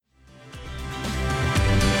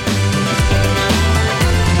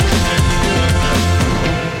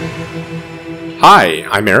Hi,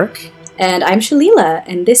 I'm Eric. And I'm Shalila,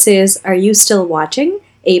 and this is Are You Still Watching?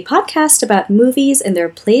 A podcast about movies and their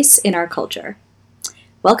place in our culture.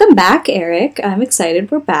 Welcome back, Eric. I'm excited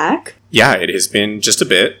we're back. Yeah, it has been just a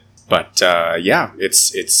bit, but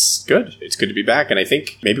it's good. It's good to be back, and I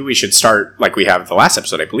think maybe we should start like we have the last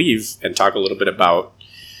episode, I believe, and talk a little bit about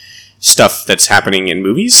stuff that's happening in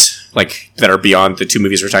movies, like that are beyond the two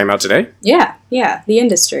movies we're talking about today. Yeah, the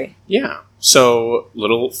industry. Yeah. So,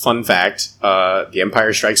 little fun fact, The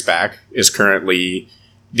Empire Strikes Back is currently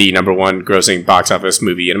the number one grossing box office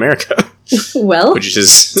movie in America. Well, which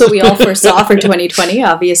is so we all foresaw for 2020,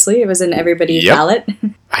 obviously. It was in everybody's ballot.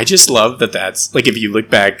 I just love that that's, like, if you look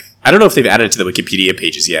back, I don't know if they've added it to the Wikipedia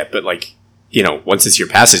pages yet, but, like, you know, once this year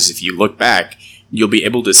passes, if you look back, you'll be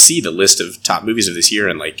able to see the list of top movies of this year,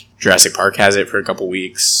 and, like, Jurassic Park has it for a couple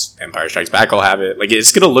weeks, Empire Strikes Back will have it. Like,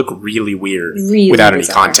 it's going to look really weird without any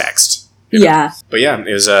context. You know? Yeah. But yeah,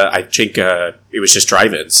 it was, I think it was just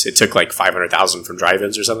drive-ins. It took like 500,000 from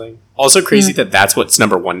drive-ins or something. Also crazy that that's what's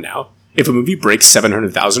number one now. If a movie breaks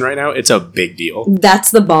 700,000 right now, it's a big deal.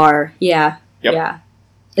 That's the bar. Yeah. Yep. Yeah.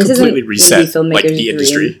 This completely reset like the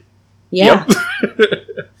industry. Yeah.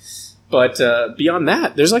 Yep. But beyond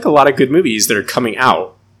that, there's like a lot of good movies that are coming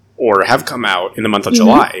out or have come out in the month of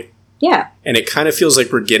July. Yeah. And it kind of feels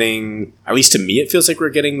like we're getting, at least to me, it feels like we're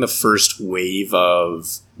getting the first wave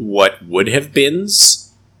of what would have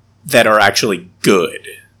beens that are actually good.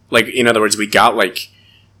 Like, in other words, we got like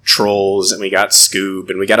Trolls and we got Scoob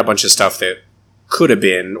and we got a bunch of stuff that could have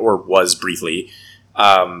been or was briefly,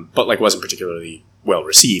 but like wasn't particularly well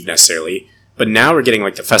received necessarily. But now we're getting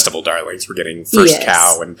like the festival darlings. We're getting First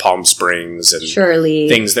Cow and Palm Springs and Shirley.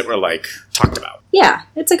 Things that were like talked about. Yeah,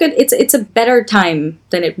 it's a better time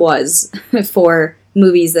than it was for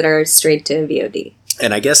movies that are straight to VOD.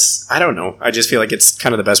 And I guess, I don't know. I just feel like it's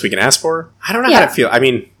kind of the best we can ask for. I don't know how to feel. I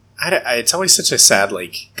mean, it's always such a sad,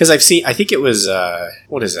 like, because I think it was,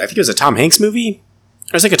 what is it? I think it was a Tom Hanks movie.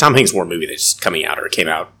 There's like a Tom Hanks war movie that's coming out or came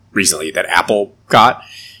out recently that Apple got.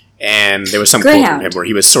 And there was some quote from him where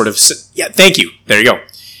he was sort of, thank you. There you go.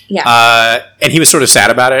 Yeah. And he was sort of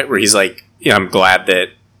sad about it, where he's like, I'm glad that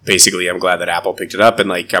Apple picked it up, and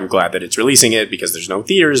like, I'm glad that it's releasing it because there's no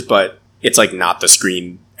theaters, but it's like not the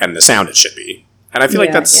screen and the sound it should be. And I feel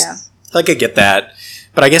like that's, like, I get that.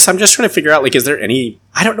 But I guess I'm just trying to figure out, like, is there any,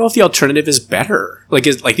 I don't know if the alternative is better. Like,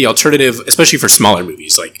 is like the alternative, especially for smaller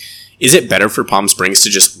movies, like, is it better for Palm Springs to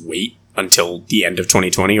just wait until the end of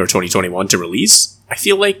 2020 or 2021 to release? I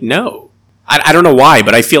feel like no. I don't know why,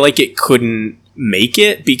 but I feel like it couldn't make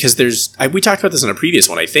it because we talked about this in a previous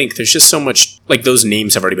one, I think. There's just so much, like, those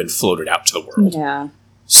names have already been floated out to the world. Yeah.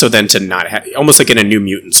 So then to not almost like in a New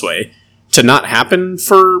Mutants way, to not happen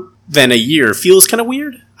for then a year feels kind of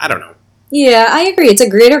weird. I don't know. Yeah, I agree. It's a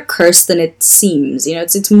greater curse than it seems. You know,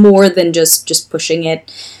 it's more than just pushing it.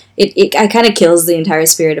 It kind of kills the entire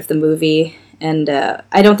spirit of the movie, and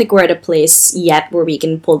I don't think we're at a place yet where we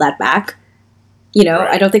can pull that back. You know,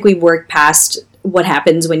 right. I don't think we work past what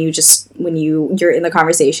happens when you're in the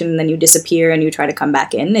conversation and then you disappear and you try to come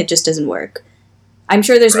back in. It just doesn't work. I'm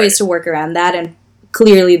sure there's ways to work around that, and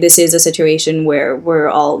clearly this is a situation where we're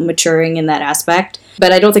all maturing in that aspect,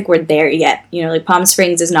 but I don't think we're there yet. You know, like Palm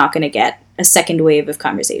Springs is not going to get a second wave of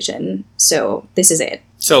conversation, so this is it.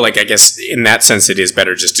 So, like, I guess in that sense, it is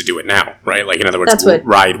better just to do it now, right? Like, in other words,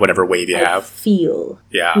 ride whatever wave you have. Feel.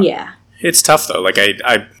 Yeah. Yeah. It's tough, though. Like,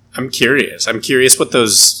 I'm curious. I'm curious what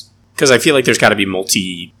those... Because I feel like there's got to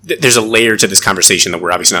be there's a layer to this conversation that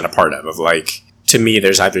we're obviously not a part of. Of, like, to me,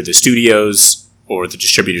 there's either the studios or the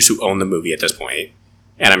distributors who own the movie at this point.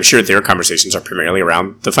 And I'm sure their conversations are primarily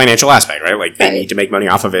around the financial aspect, right? Like, they need to make money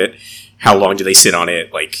off of it. How long do they sit on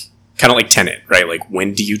it? Like, kind of like Tenet, right? Like,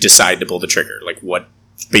 when do you decide to pull the trigger? Like, what...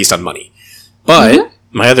 based on money. But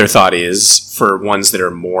my other thought is for ones that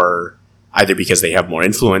are more either because they have more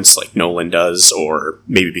influence like Nolan does or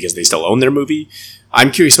maybe because they still own their movie, I'm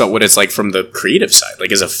curious about what it's like from the creative side.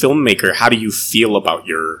 Like, as a filmmaker, how do you feel about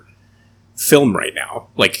your film right now?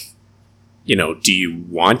 Like, you know, do you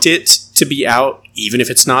want it to be out even if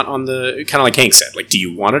it's not on the, kind of like Hank said, like, do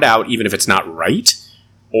you want it out even if it's not right?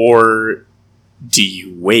 Or do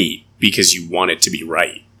you wait because you want it to be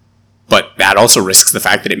right? But that also risks the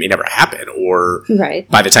fact that it may never happen, or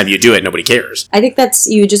by the time you do it, nobody cares. I think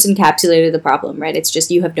you just encapsulated the problem, right? It's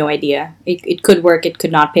just you have no idea. It could work, it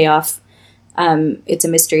could not pay off. It's a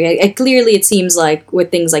mystery. Clearly, it seems like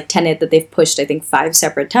with things like Tenet that they've pushed, I think, 5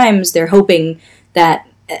 separate times, they're hoping that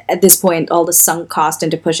at this point, all the sunk cost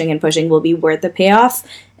into pushing will be worth the payoff.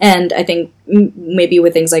 And I think maybe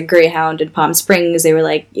with things like Greyhound and Palm Springs, they were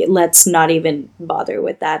like, let's not even bother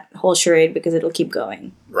with that whole charade because it'll keep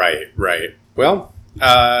going. Right. Well,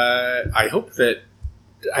 I hope that.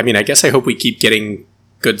 I mean, I guess I hope we keep getting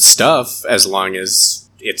good stuff as long as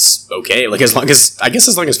it's okay. Like as long as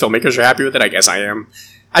filmmakers are happy with it, I guess I am.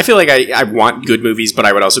 I feel like I want good movies, but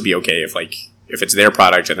I would also be okay if it's their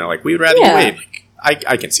product and they're like, we would rather you wait. Like,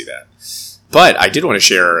 I can see that. But I did want to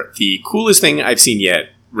share the coolest thing I've seen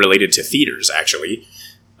yet related to theaters, actually,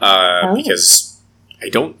 because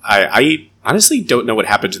I honestly don't know what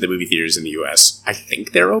happened to the movie theaters in the U.S. I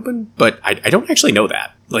think they're open, but I don't actually know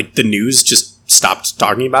that. Like, the news just stopped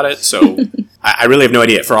talking about it, so I really have no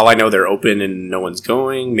idea. For all I know, they're open and no one's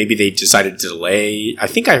going. Maybe they decided to delay. I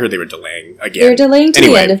think I heard they were delaying again. They're delaying to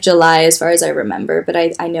the end of July, as far as I remember, but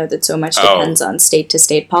I know that so much depends on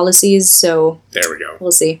state-to-state policies, so there we go.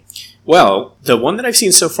 We'll see. Well, the one that I've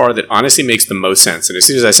seen so far that honestly makes the most sense, and as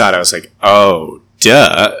soon as I saw it, I was like, oh,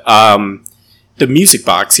 duh. The Music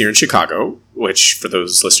Box here in Chicago, which for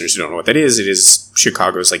those listeners who don't know what that is, it is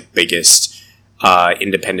Chicago's like biggest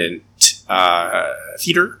independent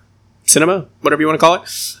theater, cinema, whatever you want to call it.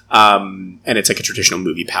 And it's like a traditional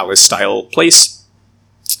movie palace style place.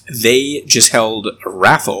 They just held a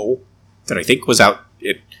raffle that I think was out.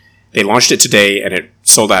 They launched it today and it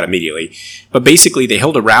sold out immediately. But basically, they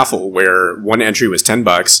held a raffle where one entry was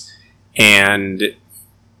 $10, and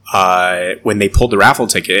when they pulled the raffle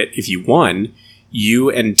ticket, if you won, you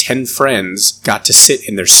and 10 friends got to sit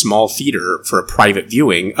in their small theater for a private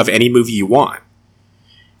viewing of any movie you want.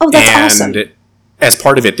 Oh, that's awesome. And as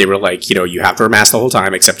part of it, they were like, you have to wear a mask the whole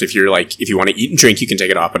time, except if you want to eat and drink, you can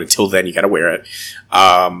take it off, but until then, you got to wear it.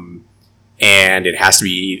 And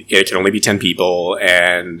it can only be 10 people,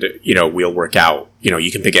 and, we'll work out,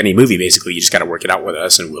 you can pick any movie, basically, you just got to work it out with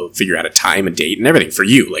us, and we'll figure out a time and date and everything for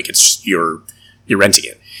you, like, you're renting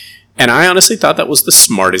it. And I honestly thought that was the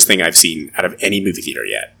smartest thing I've seen out of any movie theater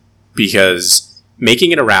yet, because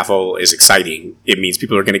making it a raffle is exciting, it means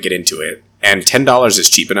people are going to get into it, and $10 is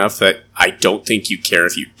cheap enough that I don't think you care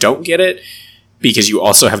if you don't get it, because you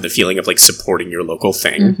also have the feeling of, like, supporting your local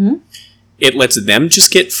thing. Mm-hmm. It lets them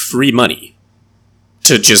just get free money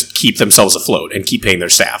to just keep themselves afloat and keep paying their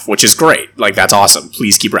staff, which is great. Like, that's awesome.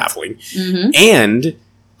 Please keep raffling. Mm-hmm. And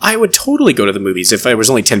I would totally go to the movies if there was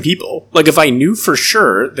only 10 people. Like, if I knew for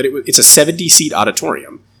sure that it's a 70-seat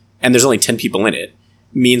auditorium and there's only 10 people in it,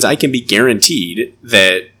 means I can be guaranteed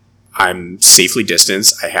that I'm safely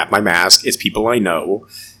distanced, I have my mask, it's people I know.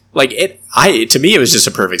 Like, to me, it was just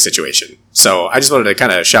a perfect situation. So I just wanted to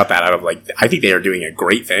kind of shout that out of, like, I think they are doing a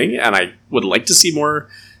great thing, and I would like to see more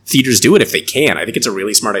theaters do it if they can. I think it's a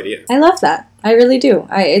really smart idea. I love that. I really do.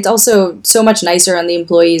 It's also so much nicer on the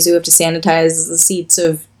employees who have to sanitize the seats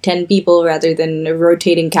of 10 people rather than a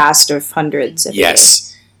rotating cast of hundreds.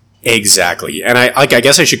 Yes, exactly. And I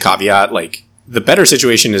guess I should caveat, like, the better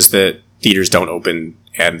situation is that theaters don't open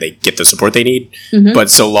and they get the support they need. Mm-hmm. But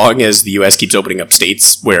so long as the U.S. keeps opening up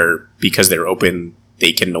states where, because they're open,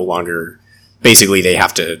 they can no longer, basically they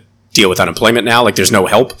have to deal with unemployment now, like there's no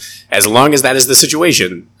help. As long as that is the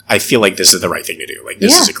situation, I feel like this is the right thing to do. Like,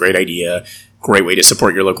 this is a great idea, great way to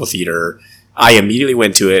support your local theater. I immediately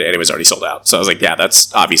went to it and it was already sold out. So I was like, yeah,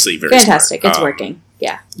 that's obviously very fantastic. smart. It's working.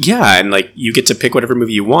 Yeah. Yeah, and like you get to pick whatever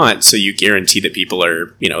movie you want, so you guarantee that people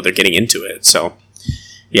are, they're getting into it. So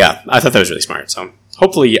yeah, I thought that was really smart. So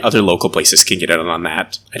hopefully other local places can get in on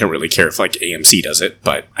that. I don't really care if like AMC does it,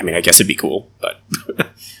 but I mean, I guess it'd be cool. But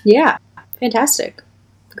yeah, fantastic.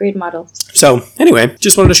 Great model. So anyway,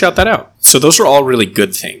 just wanted to shout that out. So those are all really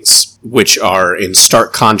good things, which are in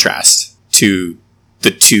stark contrast to the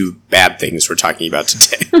two bad things we're talking about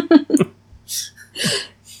today.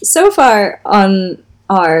 So far on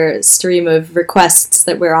our stream of requests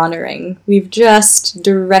that we're honoring, we've just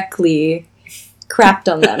directly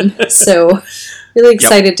crapped on them. So really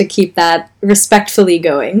excited to keep that respectfully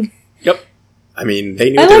going. Yep. I mean, they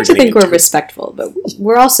knew I they like were to think we're into it. respectful, but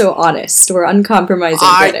we're also honest. We're uncompromising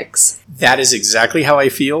critics. That is exactly how I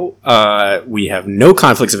feel. We have no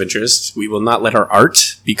conflicts of interest. We will not let our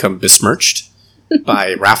art become besmirched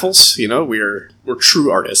by raffles. We're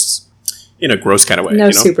true artists in a gross kind of way. No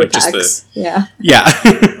super like PACs. Yeah.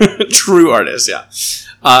 True artists.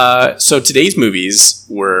 Yeah. So today's movies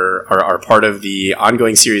are part of the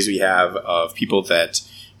ongoing series we have of people that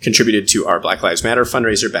contributed to our Black Lives Matter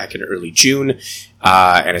fundraiser back in early June.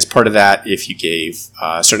 And as part of that, if you gave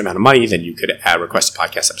a certain amount of money, then you could request a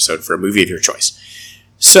podcast episode for a movie of your choice.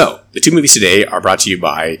 So the two movies today are brought to you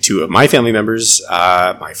by two of my family members,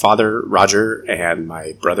 my father, Roger, and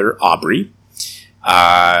my brother, Aubrey.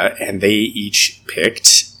 And they each picked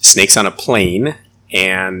Snakes on a Plane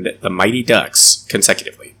and The Mighty Ducks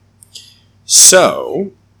consecutively.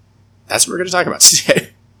 So that's what we're going to talk about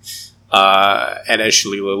today. And as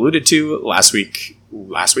Shalila alluded to, last week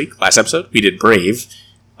last episode, we did Brave,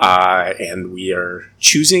 and we are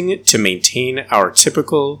choosing to maintain our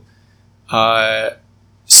typical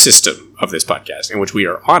system of this podcast, in which we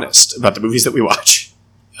are honest about the movies that we watch.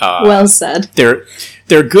 Well said. They're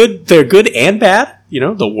good. They're good and bad.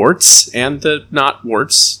 The warts and the not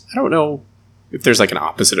warts. I don't know if there's like an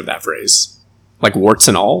opposite of that phrase, like warts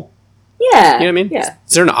and all. Yeah. You know what I mean? Yeah.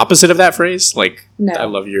 Is there an opposite of that phrase? Like, no. I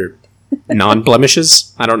love your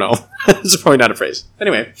non-blemishes? I don't know. It's probably not a phrase.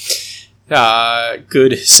 Anyway,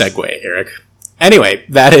 good segue, Eric. Anyway,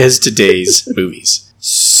 that is today's movies.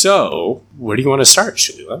 So, where do you want to start,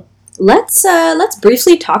 Shalila? Let's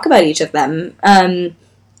briefly talk about each of them.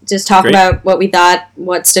 Just talk Great. about what we thought,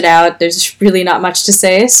 what stood out. There's really not much to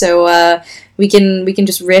say, so we can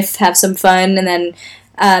just riff, have some fun, and then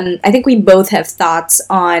I think we both have thoughts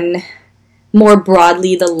on, more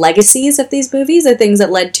broadly, the legacies of these movies, the things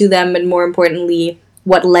that led to them, and more importantly,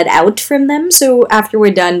 what led out from them. So after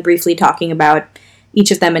we're done briefly talking about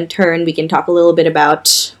each of them in turn, we can talk a little bit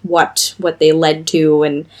about what they led to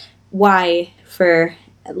and why, for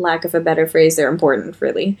lack of a better phrase, they're important,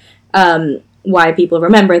 really. Why people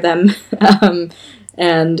remember them,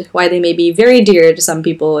 and why they may be very dear to some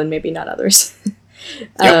people and maybe not others.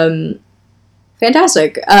 Yep.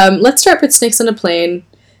 Fantastic. Let's start with Snakes on a Plane.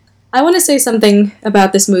 I want to say something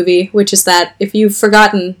about this movie, which is that if you've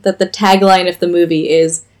forgotten that the tagline of the movie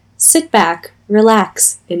is, sit back,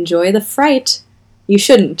 relax, enjoy the fright, you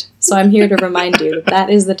shouldn't. So I'm here to remind you that that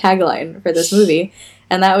is the tagline for this movie.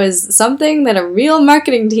 And that was something that a real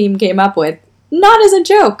marketing team came up with, not as a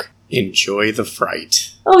joke. Enjoy the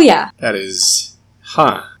fright. Oh, yeah. That is...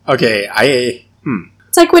 Okay,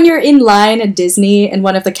 It's like when you're in line at Disney and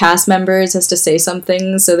one of the cast members has to say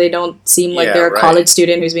something so they don't seem like they're a college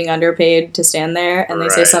student who's being underpaid to stand there, and they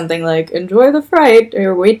say something like, enjoy the fright,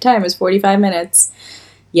 or wait time is 45 minutes.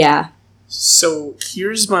 Yeah. So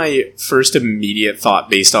here's my first immediate thought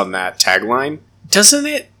based on that tagline. Doesn't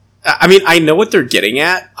it... I mean, I know what they're getting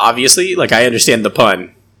at, obviously. Like, I understand the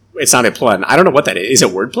pun. It's not a pun. I don't know what that is. Is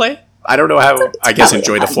it wordplay? I don't know how... I guess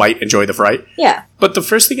enjoy the flight, enjoy the fright. Yeah. But the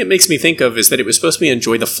first thing it makes me think of is that it was supposed to be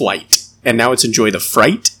enjoy the flight, and now it's enjoy the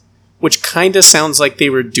fright, which kind of sounds like they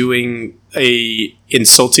were doing a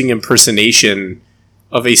insulting impersonation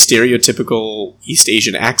of a stereotypical East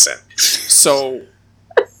Asian accent. So,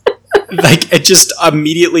 like, it just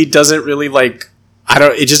immediately doesn't really, like...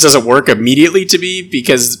 it just doesn't work immediately to me,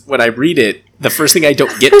 because when I read it, the first thing I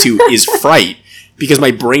don't get to is fright, because my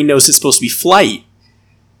brain knows it's supposed to be flight.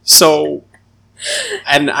 So,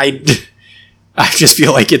 and I just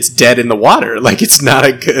feel like it's dead in the water. Like, it's not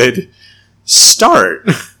a good start.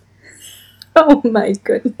 Oh my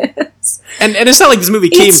goodness. And it's not like this movie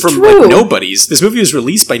came from like nobodies. This movie was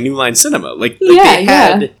released by New Line Cinema. Like they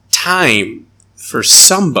had time for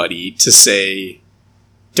somebody to say,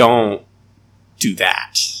 don't do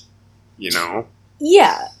that.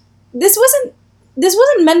 Yeah. This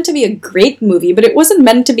wasn't meant to be a great movie, but it wasn't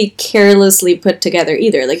meant to be carelessly put together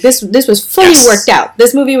either. Like, this was fully worked out.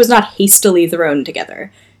 This movie was not hastily thrown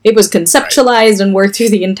together. It was conceptualized and worked through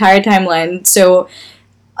the entire timeline. So,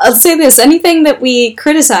 I'll say this, anything that we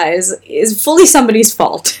criticize is fully somebody's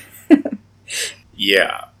fault.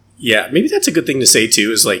 Yeah. Yeah, maybe that's a good thing to say,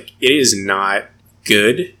 too, is, like, it is not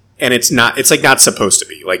good, and it's like, not supposed to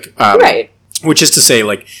be. Like, right. Which is to say,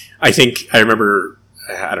 like, I remember...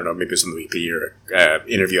 I don't know, maybe it was in the Weekly or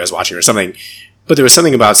interview I was watching or something, but there was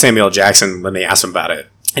something about Samuel L. Jackson when they asked him about it,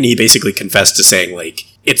 and he basically confessed to saying, like,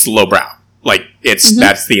 it's lowbrow. Like,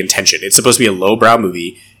 that's the intention. It's supposed to be a lowbrow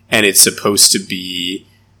movie, and it's supposed to be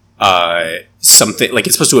something, like,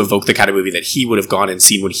 it's supposed to evoke the kind of movie that he would have gone and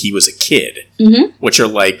seen when he was a kid, which are,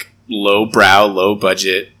 like, lowbrow, low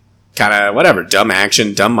budget, kind of, whatever, dumb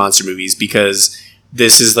action, dumb monster movies, because...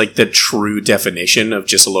 this is, like, the true definition of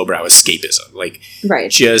just a lowbrow escapism. Like,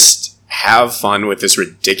 just have fun with this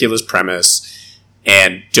ridiculous premise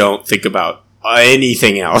and don't think about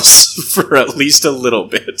anything else for at least a little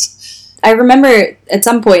bit. I remember at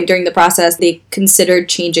some point during the process, they considered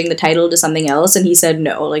changing the title to something else, and he said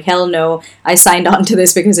no. Like, hell no. I signed on to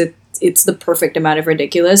this because it's the perfect amount of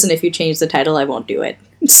ridiculous, and if you change the title, I won't do it.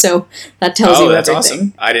 So, that tells you everything. That's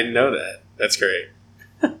awesome. I didn't know that. That's great.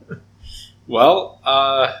 Well,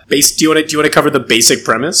 do you want to cover the basic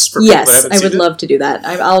premise for people that haven't seen it? Yes, I would love to do that.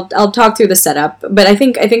 I'll talk through the setup, but I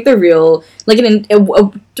think the real, like, a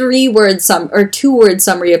 3-word or 2-word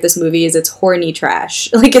summary of this movie is it's horny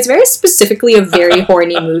trash. Like, it's very specifically a very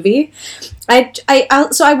horny movie. So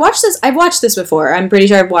I watched this. I've watched this before. I'm pretty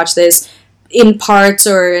sure I've watched this in parts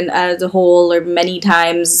or as a whole or many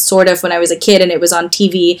times, sort of, when I was a kid and it was on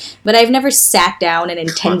TV, but I've never sat down and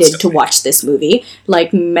intended to watch this movie,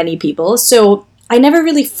 like many people. So I never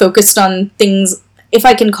really focused on things, if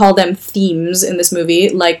I can call them themes in this movie,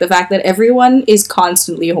 like the fact that everyone is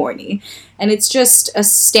constantly horny. And it's just a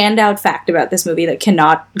standout fact about this movie that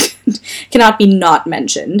cannot be not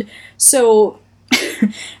mentioned. So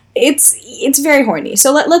it's very horny.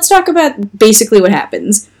 So let's talk about basically what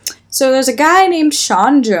happens. So there's a guy named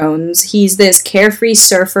Sean Jones. He's this carefree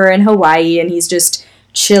surfer in Hawaii, and he's just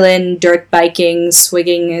chilling, dirt biking,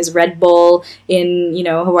 swigging his Red Bull in,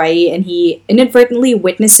 Hawaii, and he inadvertently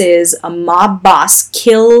witnesses a mob boss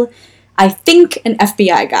kill, I think, an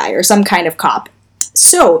FBI guy or some kind of cop.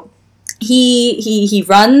 So he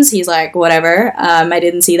runs, he's like, whatever, I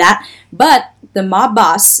didn't see that. But the mob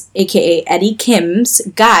boss, aka Eddie Kim's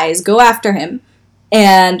guys, go after him,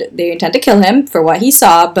 and they intend to kill him for what he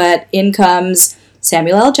saw, but in comes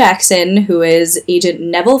Samuel L. Jackson, who is Agent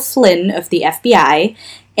Neville Flynn of the FBI,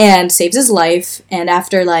 and saves his life, and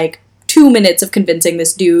after 2 minutes of convincing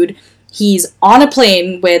this dude, he's on a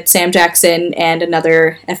plane with Sam Jackson and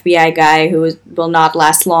another FBI guy who will not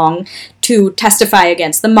last long to testify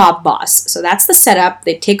against the mob boss. So that's the setup.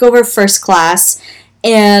 They take over first class,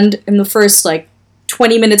 and in the first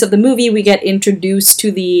 20 minutes of the movie, we get introduced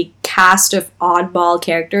to the cast of oddball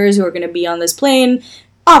characters who are going to be on this plane,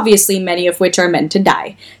 obviously many of which are meant to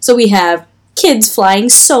die. So we have kids flying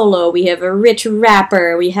solo, we have a rich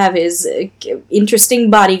rapper, we have his interesting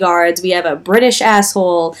bodyguards, we have a British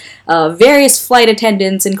asshole, various flight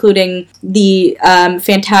attendants, including the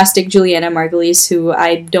fantastic Juliana Margulies, who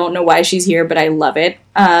I don't know why she's here, but I love it.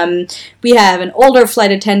 We have an older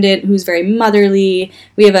flight attendant who's very motherly,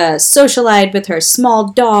 we have a socialite with her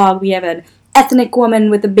small dog, we have an ethnic woman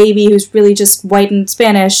with a baby who's really just white and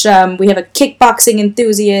Spanish, we have a kickboxing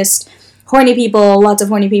enthusiast, horny people, lots of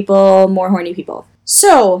horny people, more horny people.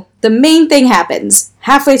 So, the main thing happens.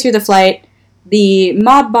 Halfway through the flight, the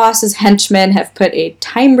mob boss's henchmen have put a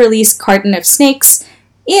time-release carton of snakes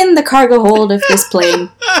in the cargo hold of this plane,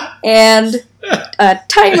 and a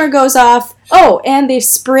timer goes off. Oh, and they've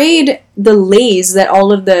sprayed the leis that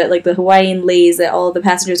all of the Hawaiian leis that all of the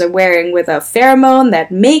passengers are wearing with a pheromone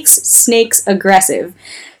that makes snakes aggressive.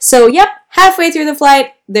 So, yep, halfway through the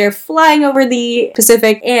flight, they're flying over the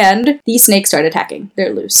Pacific, and the snakes start attacking.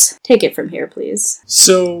 They're loose. Take it from here, please.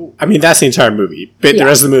 So, that's the entire movie. But the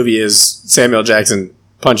rest of the movie is Samuel Jackson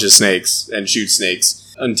punches snakes and shoots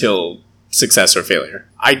snakes until success or failure.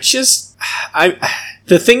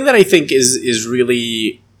 The thing that I think is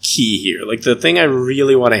really key here, the thing I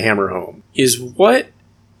really want to hammer home, is what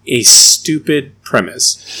a stupid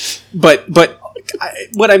premise. But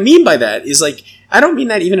what I mean by that is, I don't mean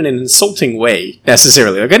that even in an insulting way,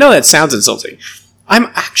 necessarily. I know that sounds insulting. I'm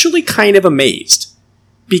actually kind of amazed.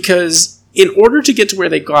 Because in order to get to where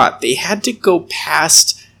they got, they had to go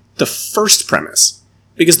past the first premise.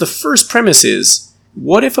 Because the first premise is,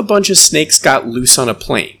 what if a bunch of snakes got loose on a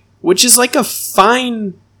plane? Which is a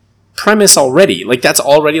fine premise already. That's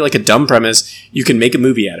already a dumb premise. You can make a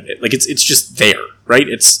movie out of it. It's just there, right?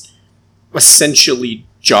 It's essentially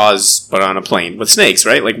Jaws, but on a plane with snakes,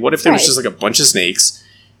 right? What if there was just a bunch of snakes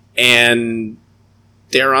and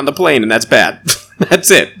they're on the plane and that's bad?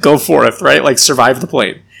 That's it. Go forth, right? Survive the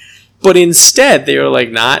plane. But instead, they were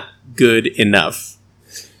not good enough.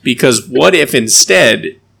 Because what if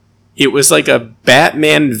instead it was a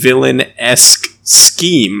Batman villain-esque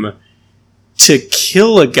scheme to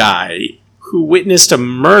kill a guy who witnessed a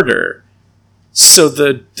murder? So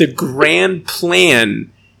the grand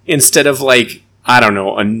plan, instead of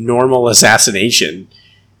a normal assassination,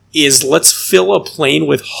 is let's fill a plane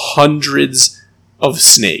with hundreds of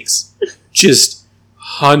snakes. Just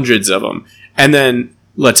hundreds of them. And then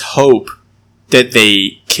let's hope that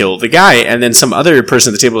they kill the guy. And then some other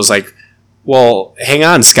person at the table is like, well, hang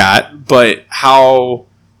on, Scott, but how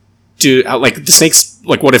do, the snakes,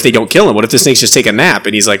 what if they don't kill him? What if the snakes just take a nap?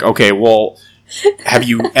 And he's like, okay, well, have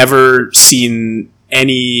you ever seen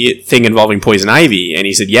anything involving poison ivy? And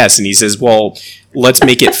he said yes. And he says, well, let's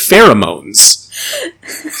make it pheromones,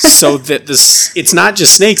 so that it's not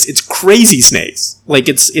just snakes, it's crazy snakes.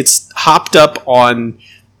 It's hopped up on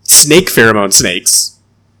snake pheromone snakes,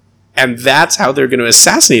 and that's how they're going to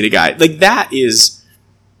assassinate a guy. That is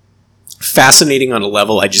fascinating on a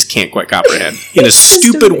level I just can't quite comprehend in a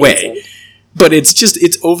stupid way. But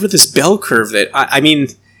it's over this bell curve that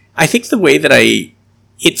I think the way that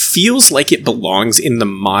it feels like it belongs in the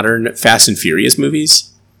modern Fast and Furious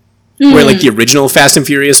movies, where the original Fast and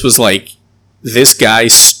Furious was this guy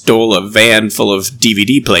stole a van full of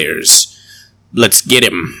DVD players. Let's get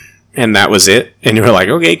him. And that was it. And you were like,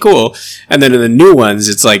 okay, cool. And then in the new ones,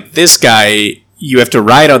 it's this guy, you have to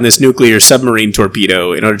ride on this nuclear submarine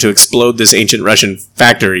torpedo in order to explode this ancient Russian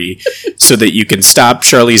factory so that you can stop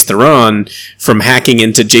Charlize Theron from hacking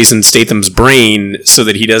into Jason Statham's brain so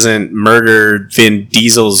that he doesn't murder Vin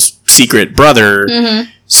Diesel's secret brother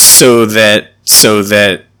so that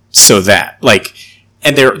like,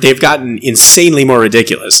 and they've gotten insanely more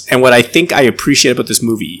ridiculous. And what I think I appreciate about this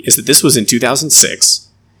movie is that this was in 2006.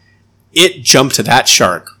 It jumped to that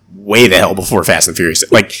shark way the hell before Fast and Furious.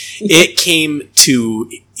 Like, it came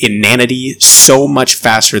to inanity so much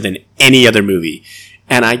faster than any other movie.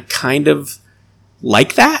 And I kind of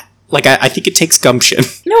like that. Like, I think it takes gumption.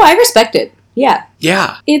 No, I respect it. Yeah.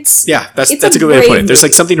 Yeah. That's a good way to put it. There's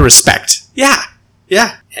like something to respect. Yeah.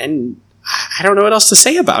 Yeah. And I don't know what else to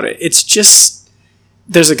say about it. It's just,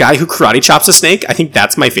 there's a guy who karate chops a snake. I think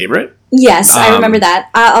that's my favorite. Yes, I remember that.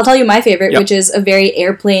 I'll tell you my favorite, which is a very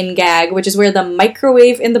Airplane gag, which is where the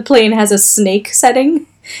microwave in the plane has a snake setting.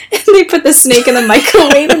 And they put the snake in the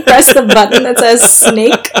microwave and press the button that says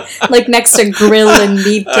snake, like next to grill and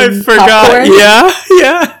meat and I forgot. Popcorn.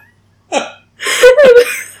 Yeah.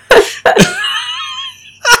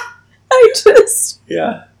 I just...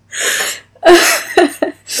 Yeah.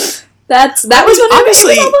 That was one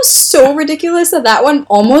honestly, it was almost so ridiculous that one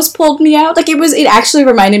almost pulled me out. Like, it actually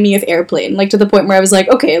reminded me of Airplane, like, to the point where I was like,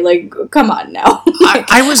 okay, like, come on now.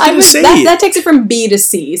 I was going to say... That takes it from B to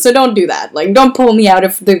C, so don't do that. Like, don't pull me out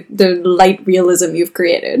of the light realism you've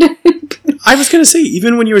created. I was going to say,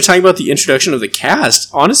 even when you were talking about the introduction of the cast,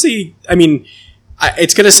 honestly, I mean...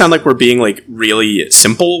 it's going to sound like we're being, like, really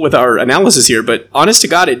simple with our analysis here, but honest to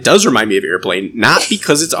God, it does remind me of Airplane, not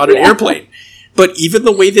because it's on an airplane, but even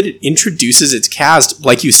the way that it introduces its cast,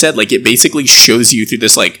 like you said, like, it basically shows you through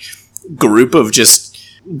this, like, group of just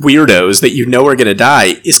weirdos that you know are going to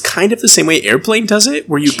die, is kind of the same way Airplane does it,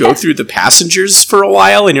 where you go through the passengers for a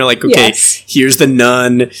while, and you're like, okay, here's the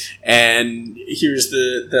nun, and here's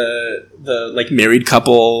the like married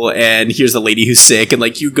couple, and here's the lady who's sick, and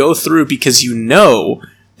like you go through because you know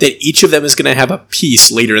that each of them is going to have a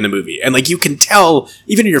piece later in the movie, and like you can tell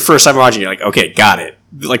even in your first time watching, you're like, okay, got it,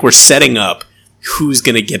 like we're setting up who's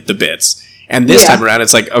going to get the bits, and this time around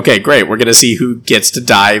it's like, okay, great, we're going to see who gets to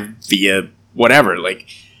die via whatever. Like,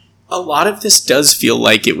 a lot of this does feel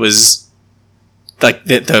like it was like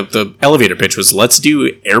the elevator pitch was, let's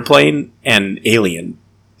do Airplane and Alien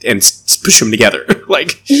and push them together.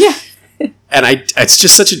 Like, yeah. And it's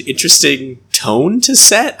just such an interesting tone to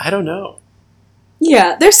set. I don't know.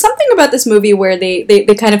 Yeah, there's something about this movie where they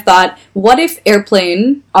kind of thought, what if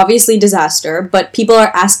Airplane, obviously disaster, but people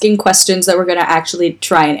are asking questions that we're going to actually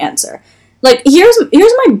try and answer. Like, here's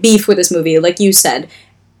my beef with this movie, like you said.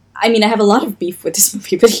 I mean, I have a lot of beef with this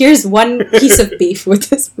movie, but here's one piece of beef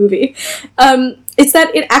with this movie. It's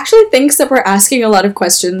that it actually thinks that we're asking a lot of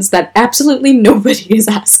questions that absolutely nobody is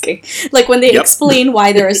asking. Like, when they explain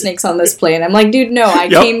why there are snakes on this plane, I'm like, dude, no, I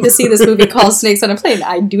came to see this movie called Snakes on a Plane.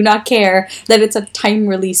 I do not care that it's a time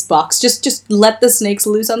release box. Just let the snakes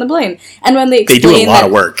loose on the plane. And when they explain do a lot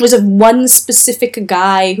of work. There's one specific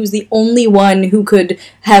guy who's the only one who could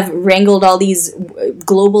have wrangled all these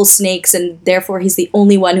global snakes, and therefore he's the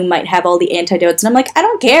only one who might have all the antidotes. And I'm like, I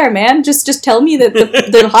don't care, man. Just tell me that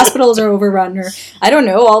the hospitals are overrun, or I don't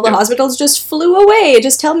know, all the hospitals just flew away.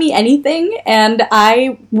 Just tell me anything, and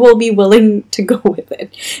I will be willing to go with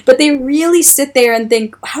it. But they really sit there and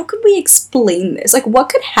think, how could we explain this? Like, what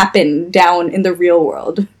could happen down in the real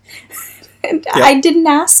world? And I didn't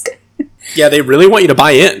ask. Yeah, they really want you to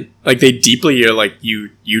buy in. Like, they deeply are like, you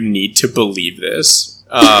need to believe this.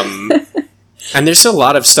 And there's a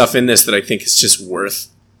lot of stuff in this that I think is just worth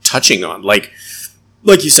touching on. Like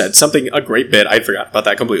you said, a great bit, I forgot about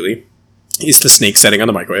that completely, is the snake setting on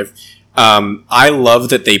the microwave. I love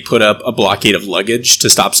that they put up a blockade of luggage to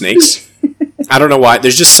stop snakes. I don't know why.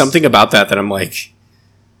 There's just something about that I'm like,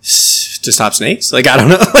 to stop snakes? Like, I don't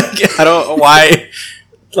know. Like, I don't know why.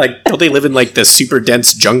 Like, don't they live in, like, the super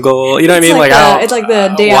dense jungle? You know what I mean? It's like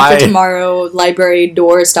the day after tomorrow library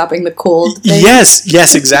door stopping the cold thing.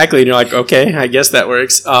 Yes, exactly. And you're like, okay, I guess that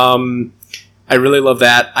works. I really love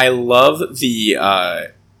that. I love the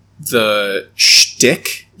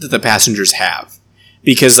shtick that the passengers have.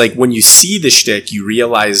 Because, like, when you see the shtick, you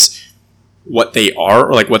realize what they are,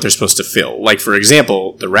 or, like, what they're supposed to fill. Like, for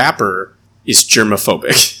example, the rapper is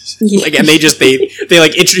germophobic. Like, and they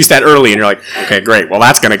like introduce that early, and you're like, okay, great. Well,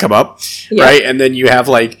 that's gonna come up, right? And then you have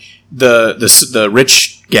like the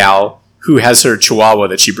rich gal who has her chihuahua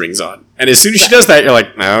that she brings on, and as soon as she does that, you're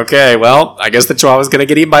like, okay, well, I guess the chihuahua's gonna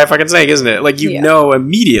get eaten by a fucking snake, isn't it? Like, you know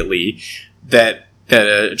immediately that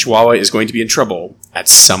a chihuahua is going to be in trouble at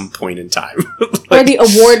some point in time. Like, or the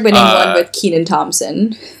award-winning one with Kenan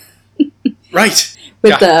Thompson. Right.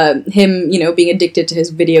 with him, being addicted to his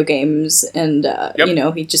video games, and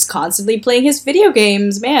he just constantly playing his video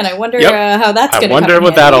games. Man, I wonder how that's going to. I wonder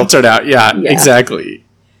what that'll turn out. Yeah, exactly.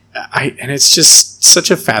 And it's just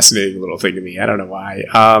such a fascinating little thing to me. I don't know why.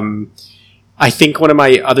 I think one of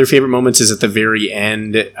my other favorite moments is at the very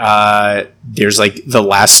end. There's like the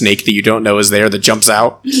last snake that you don't know is there that jumps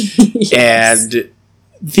out, and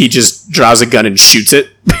he just draws a gun and shoots it.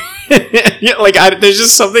 There's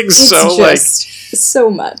just something so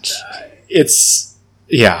much.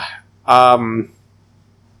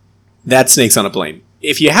 That Snakes on a Plane.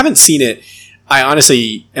 If you haven't seen it, I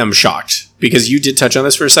honestly am shocked because you did touch on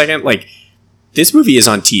this for a second. Like, this movie is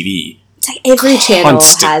on TV. It's like every channel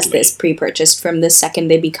has this pre-purchased from the second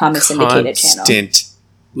they become a syndicated channel.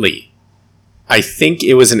 Constantly. I think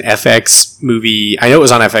it was an FX movie. I know it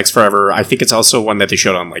was on FX forever. I think it's also one that they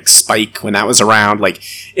showed on like Spike when that was around. Like,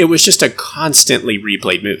 it was just a constantly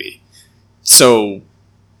replayed movie. So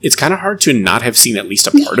it's kind of hard to not have seen at least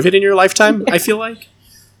a part of it in your lifetime, I feel like.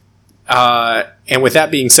 And with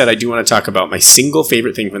that being said, I do want to talk about my single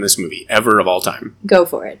favorite thing from this movie ever of all time. Go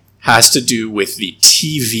for it. Has to do with the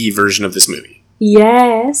TV version of this movie.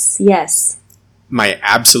 Yes. My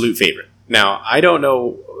absolute favorite. Now, I don't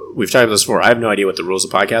know, we've talked about this before, I have no idea what the rules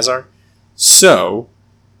of podcasts are. So,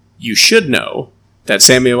 you should know that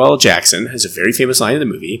Samuel L. Jackson has a very famous line in the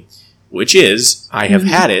movie, which is, I have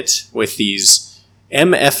had it with these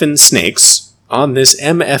MF'n snakes on this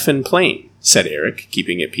MF'n plane, said Eric,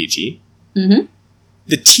 keeping it PG. Mm-hmm.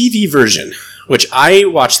 The TV version, which I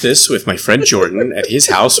watched this with my friend Jordan at his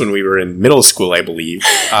house when we were in middle school, I believe.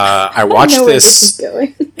 I watched this,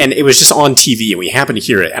 and it was just on TV, and we happened to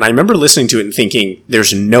hear it. And I remember listening to it and thinking,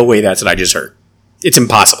 there's no way that's what I just heard. It's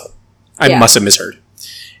impossible. I must have misheard.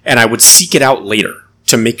 And I would seek it out later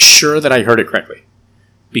to make sure that I heard it correctly.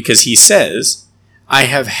 Because he says, I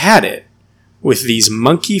have had it with these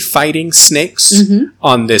monkey fighting snakes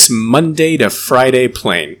on this Monday to Friday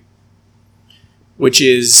plane. Which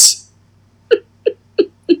is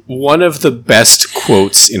one of the best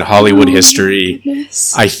quotes in Hollywood history.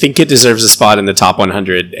 I think it deserves a spot in the top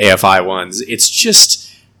 100 AFI ones. It's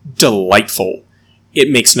just delightful.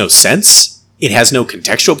 It makes no sense. It has no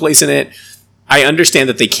contextual place in it. I understand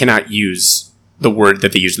that they cannot use the word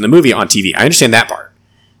that they used in the movie on TV. I understand that part.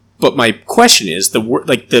 But my question is, the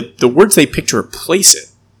words they pick to replace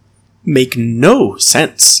it make no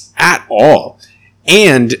sense at all.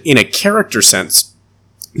 And in a character sense,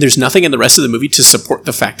 there's nothing in the rest of the movie to support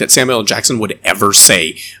the fact that Samuel L. Jackson would ever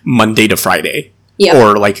say Monday to Friday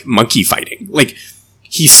or like monkey fighting. Like,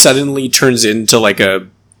 he suddenly turns into like a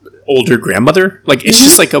older grandmother. Like, it's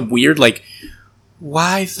just like a weird, like,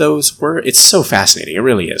 why those words? It's so fascinating. It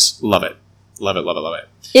really is. Love it. Love it, love it, love it.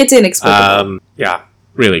 It's inexplicable. Yeah,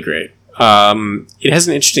 really great. It has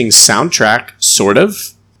an interesting soundtrack, sort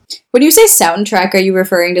of. When you say soundtrack, are you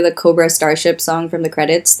referring to the Cobra Starship song from the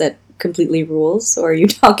credits that completely rules, or are you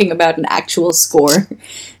talking about an actual score?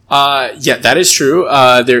 Yeah, that is true.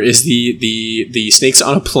 There is the Snakes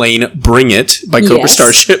on a Plane, Bring It by Cobra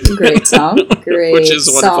Starship. Great song. Great which is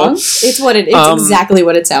wonderful. It's exactly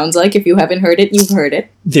what it sounds like. If you haven't heard it, you've heard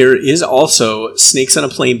it. There is also Snakes on a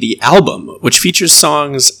Plane, the album, which features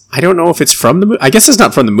songs, I don't know if it's from the movie. I guess it's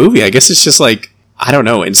not from the movie. I guess it's just like, I don't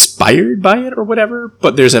know, inspired by it or whatever.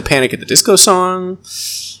 But there's a Panic at the Disco song,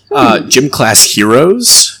 Gym Class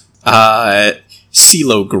Heroes,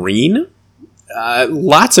 CeeLo Green,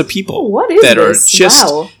 lots of people that are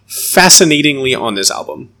just fascinatingly on this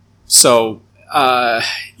album. So,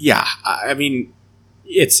 yeah, I mean,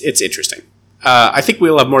 it's interesting. I think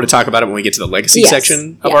we'll have more to talk about it when we get to the legacy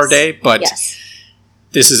section of our day, but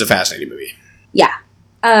this is a fascinating movie. Yeah.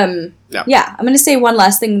 I'm going to say one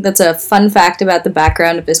last thing that's a fun fact about the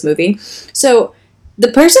background of this movie. So,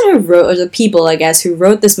 the person who wrote, or the people, I guess, who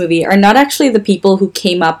wrote this movie are not actually the people who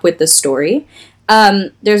came up with the story.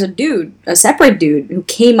 There's a separate dude, who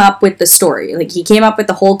came up with the story. Like, he came up with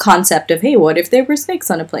the whole concept of, hey, what if there were snakes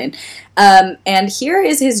on a plane? And here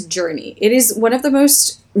is his journey. It is one of the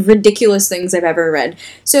most ridiculous things I've ever read.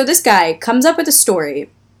 So this guy comes up with a story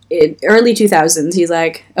in early 2000s. He's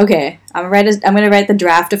like, okay, I'm going to write the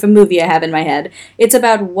draft of a movie I have in my head. It's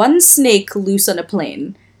about one snake loose on a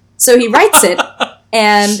plane. So he writes it.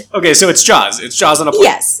 And okay, so it's Jaws. It's Jaws on a plane.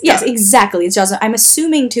 Yes, exactly. It's Jaws. I'm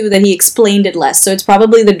assuming, too, that he explained it less, so it's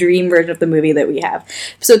probably the dream version of the movie that we have.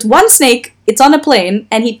 So it's one snake, it's on a plane,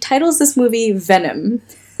 and he titles this movie Venom.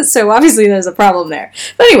 So obviously there's a problem there.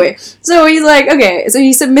 But anyway, so he's like, okay, so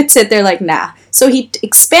he submits it, they're like, nah. So he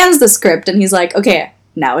expands the script, and he's like, okay,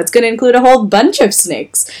 now it's going to include a whole bunch of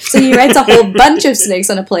snakes. So he writes a whole bunch of snakes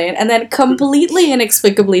on a plane, and then completely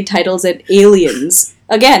inexplicably titles it Aliens.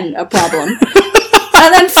 Again, a problem.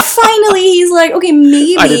 And then finally he's like, okay,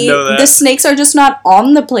 maybe the snakes are just not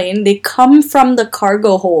on the plane. They come from the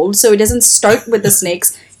cargo hold, so it doesn't start with the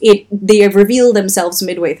snakes. They reveal themselves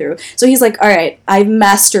midway through. So he's like, all right, I've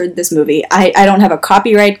mastered this movie. I don't have a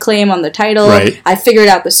copyright claim on the title. Right. I figured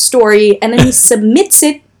out the story. And then he submits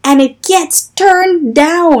it, and it gets turned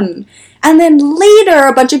down. And then later,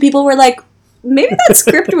 a bunch of people were like, maybe that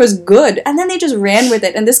script was good. And then they just ran with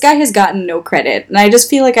it. And this guy has gotten no credit. And I just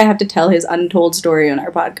feel like I have to tell his untold story on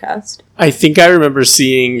our podcast. I think I remember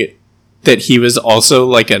seeing that he was also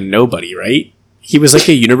like a nobody, right? He was like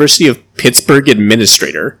a University of Pittsburgh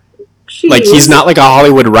administrator. Jeez. Like, he's not like a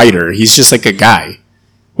Hollywood writer. He's just like a guy.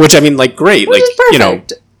 Which, I mean, like, great. Which like, is perfect. You know,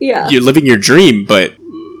 yeah. You're living your dream, but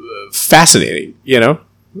fascinating, you know?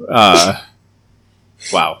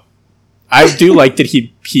 Wow. I do like that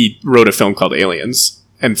he wrote a film called Aliens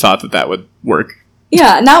and thought that would work.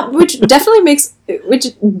 Yeah, now, which begs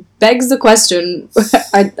the question,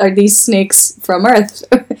 are these snakes from Earth?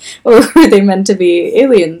 Or were they meant to be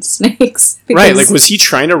alien snakes? Because right, like, was he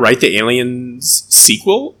trying to write the Aliens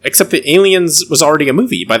sequel? Except that Aliens was already a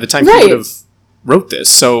movie by the time he would have wrote this,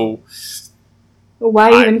 so...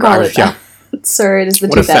 Why even call it that? Sir, it is the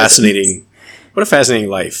 2000s. What a fascinating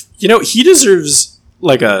life. You know, he deserves,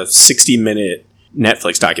 like, a 60-minute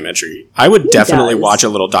Netflix documentary. I would definitely watch a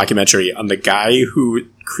little documentary on the guy who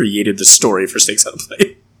created the story for Snakes on a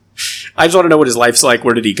Plane. I just want to know what his life's like.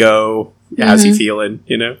 Where did he go? How's he feeling?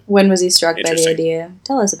 You know? When was he struck by the idea?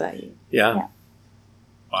 Tell us about you. Yeah.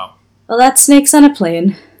 Wow. Well, that's Snakes on a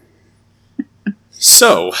Plane.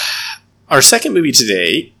 So, our second movie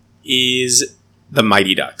today is The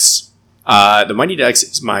Mighty Ducks. The Mighty Ducks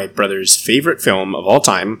is my brother's favorite film of all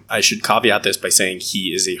time. I should caveat this by saying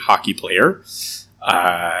he is a hockey player.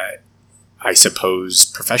 I suppose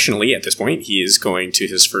professionally at this point, he is going to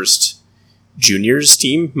his first juniors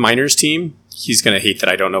team, minors team. He's going to hate that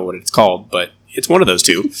I don't know what it's called, but it's one of those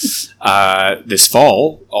two. This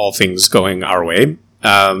fall, all things going our way.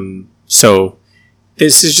 So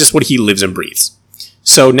this is just what he lives and breathes.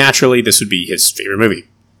 So naturally, this would be his favorite movie.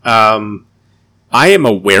 I am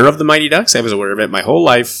aware of The Mighty Ducks. I was aware of it my whole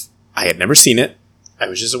life. I had never seen it. I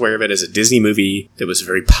was just aware of it as a Disney movie that was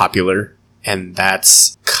very popular. And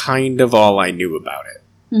that's kind of all I knew about it.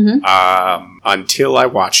 Until I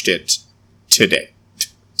watched it today.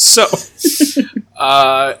 So,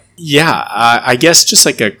 I guess just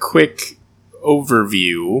like a quick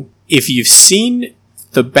overview. If you've seen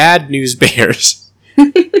The Bad News Bears,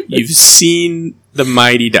 you've seen The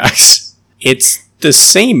Mighty Ducks. It's the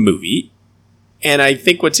same movie. And I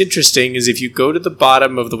think what's interesting is if you go to the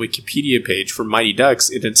bottom of the Wikipedia page for Mighty Ducks,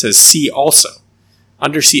 it says See Also.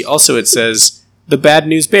 Under See Also, it says The Bad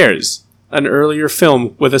News Bears, an earlier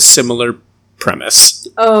film with a similar premise.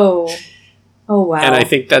 Oh, wow. And I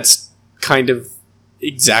think that's kind of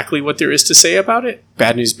exactly what there is to say about it.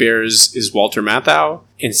 Bad News Bears is Walter Matthau.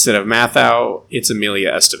 Instead of Matthau, it's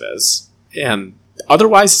Amelia Estevez. And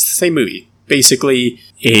otherwise, it's the same movie. Basically,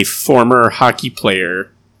 a former hockey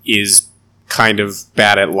player is kind of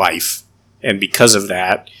bad at life. And because of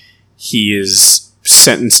that, he is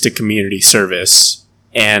sentenced to community service.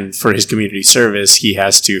 And for his community service, he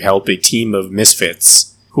has to help a team of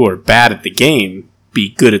misfits who are bad at the game be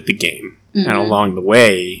good at the game. Mm-hmm. And along the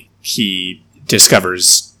way, he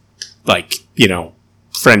discovers,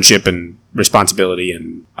 friendship and responsibility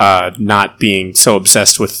and not being so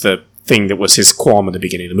obsessed with the thing that was his qualm at the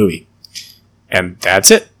beginning of the movie. And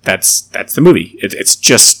that's it. That's the movie. It's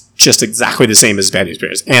just exactly the same as Bad News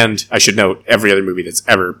Bears. And I should note, every other movie that's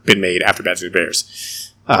ever been made after Bad News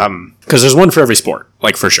Bears. Because there's one for every sport,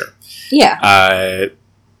 for sure. Yeah.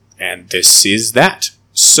 And this is that.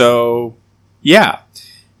 So, yeah.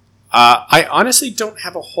 I honestly don't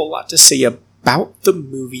have a whole lot to say about the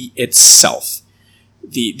movie itself.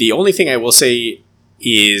 The only thing I will say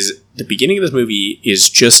is the beginning of this movie is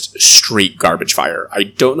just straight garbage fire. I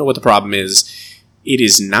don't know what the problem is. It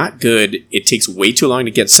is not good. It takes way too long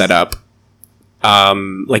to get set up.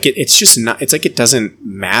 It's just not, it's like it doesn't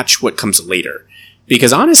match what comes later.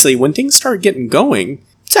 Because honestly, when things start getting going,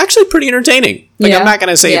 it's actually pretty entertaining. I'm not going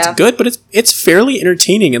to say it's good, but it's fairly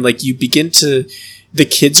entertaining. And you begin to, the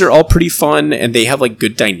kids are all pretty fun and they have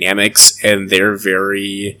good dynamics and they're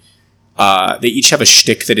very, they each have a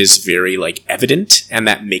shtick that is very evident and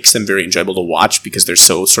that makes them very enjoyable to watch because they're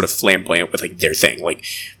so sort of flamboyant with their thing.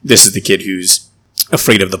 This is the kid who's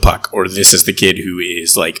afraid of the puck, or this is the kid who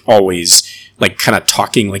is always kind of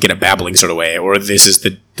talking in a babbling sort of way, or this is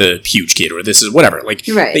the huge kid, or this is whatever. Right.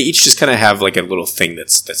 They each just kind of have a little thing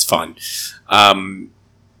that's fun. And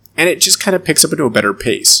it just kind of picks up into a better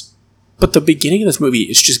pace. But the beginning of this movie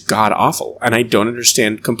is just god-awful, and I don't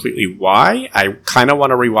understand completely why. I kind of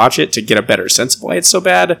want to rewatch it to get a better sense of why it's so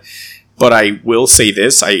bad, but I will say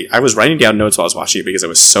this. I was writing down notes while I was watching it because I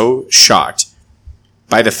was so shocked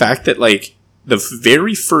by the fact that, like, the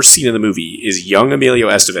very first scene of the movie is young Emilio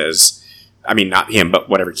Estevez, I mean, not him, but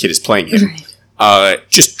whatever kid is playing him,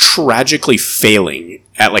 just tragically failing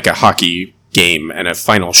at, like, a hockey game and a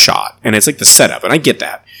final shot. And it's, like, the setup, and I get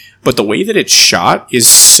that. But the way that it's shot is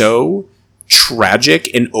so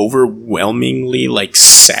tragic and overwhelmingly, like,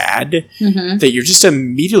 sad that you're just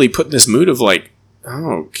immediately put in this mood of, like,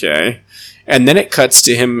 oh, okay. And then it cuts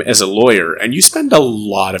to him as a lawyer, and you spend a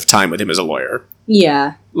lot of time with him as a lawyer.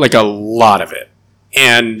 Yeah. Like, a lot of it.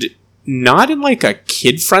 And not in, like, a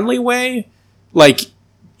kid-friendly way. Like,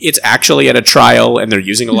 it's actually at a trial, and they're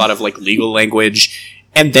using a lot of, like, legal language.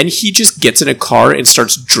 And then he just gets in a car and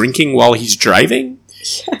starts drinking while he's driving.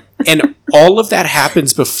 Yeah. And all of that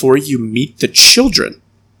happens before you meet the children.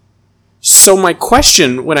 So my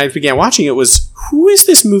question when I began watching it was, who is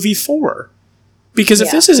this movie for? Because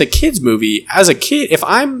if this is a kid's movie, as a kid, if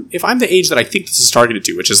I'm the age that I think this is targeted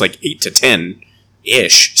to, which is like 8 to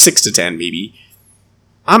 10-ish, 6 to 10 maybe,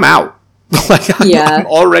 I'm out. Like, I'm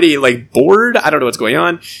already, like, bored. I don't know what's going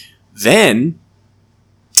on. Then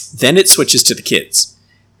it switches to the kids.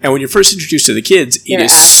 And when you're first introduced to the kids, it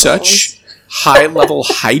is such high-level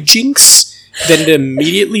hijinks that it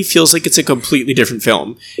immediately feels like it's a completely different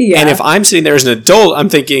film. Yeah. And if I'm sitting there as an adult, I'm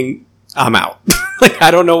thinking, I'm out. Like,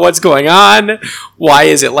 I don't know what's going on. Why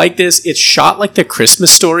is it like this? It's shot like the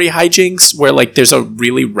Christmas Story hijinks, where, like, there's a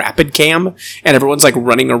really rapid cam, and everyone's, like,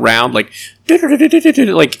 running around, like,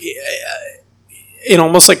 like, in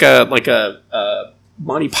almost like a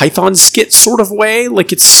Monty Python skit sort of way.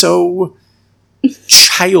 Like, it's so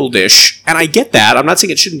childish, and I get that. I'm not saying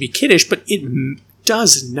it shouldn't be kiddish, but it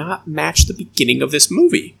does not match the beginning of this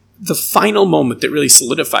movie. The final moment that really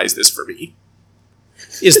solidifies this for me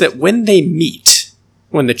is that when they meet,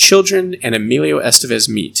 when the children and Emilio Estevez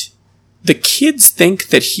meet, the kids think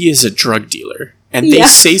that he is a drug dealer, and they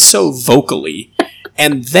say so vocally,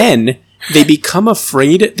 and then they become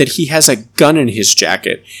afraid that he has a gun in his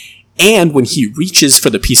jacket. And when he reaches for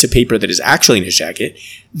the piece of paper that is actually in his jacket,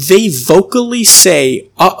 they vocally say,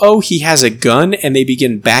 uh-oh, he has a gun, and they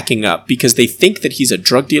begin backing up because they think that he's a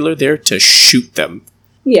drug dealer there to shoot them.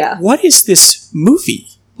 Yeah. What is this movie?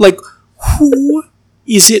 Like, who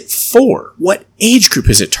is it for? What age group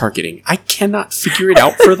is it targeting? I cannot figure it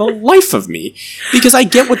out for the life of me. Because I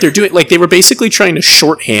get what they're doing. Like, they were basically trying to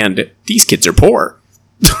shorthand, these kids are poor.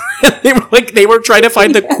 they were trying to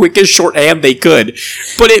find the quickest shorthand they could,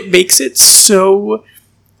 but it makes it so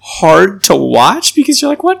hard to watch because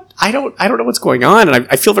you're like, what? I don't know what's going on, and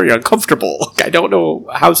I feel very uncomfortable. Like, I don't know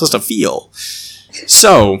how I'm supposed to feel.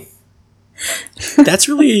 So that's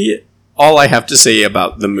really all I have to say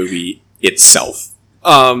about the movie itself.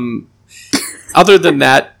 Other than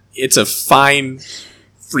that, it's a fine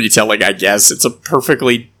retelling, I guess. It's a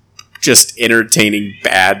perfectly just entertaining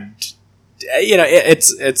bad. You know,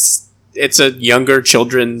 it's a younger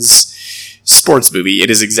children's sports movie. It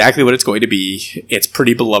is exactly what it's going to be. It's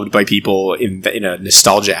pretty beloved by people in a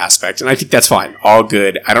nostalgia aspect, and I think that's fine. All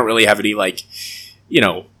good. I don't really have any, like, you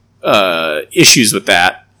know, issues with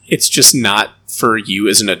that. It's just not for you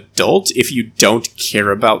as an adult. If you don't care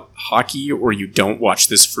about hockey or you don't watch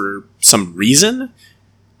this for some reason,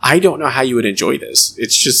 I don't know how you would enjoy this.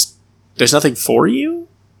 It's just, there's nothing for you.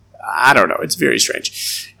 I don't know. It's very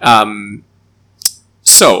strange.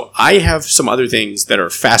 So I have some other things that are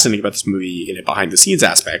fascinating about this movie in a behind the scenes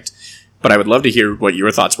aspect, but I would love to hear what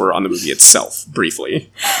your thoughts were on the movie itself,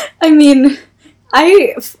 briefly. I mean,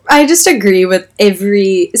 I just agree with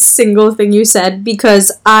every single thing you said,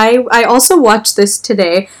 because I also watched this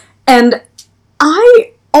today, and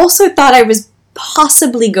I also thought I was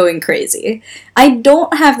possibly going crazy. I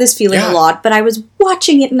don't have this feeling a lot, but I was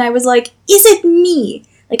watching it and I was like, is it me?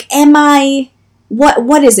 Like, am I...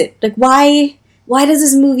 What is it? Like, why does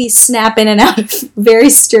this movie snap in and out of very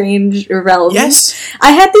strange realms? Yes.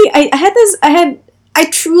 I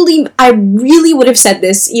really would have said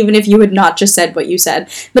this even if you had not just said what you said,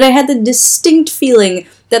 but I had the distinct feeling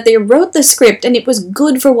that they wrote the script and it was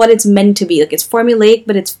good for what it's meant to be. Like, it's formulaic,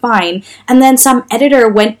 but it's fine. And then some editor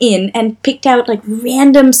went in and picked out, like,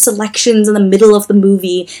 random selections in the middle of the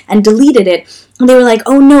movie and deleted it. And they were like,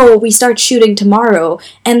 oh no, we start shooting tomorrow.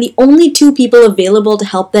 And the only two people available to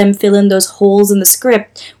help them fill in those holes in the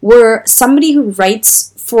script were somebody who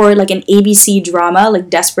writes for, like, an ABC drama, like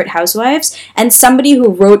Desperate Housewives, and somebody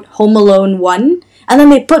who wrote Home Alone 1. And then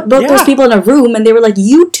they put both those people in a room, and they were like,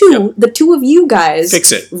 you two, the two of you guys,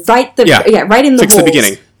 fix it. Write in the Fix holes. the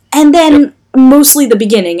beginning. And then mostly the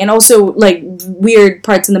beginning, and also like weird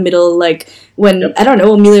parts in the middle, like when I don't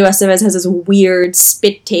know, Emilio Estevez has this weird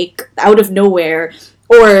spit take out of nowhere,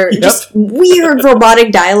 or just weird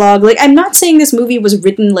robotic dialogue. Like, I'm not saying this movie was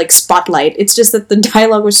written like Spotlight. It's just that the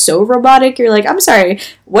dialogue was so robotic. You're like, I'm sorry,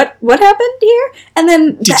 what happened here? And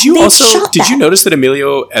then did you notice that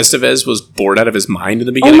Emilio Estevez was bored out of his mind in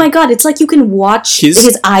the beginning? Oh my god, it's like you can watch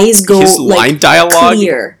his eyes go his line dialogue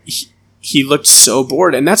clear. He looked so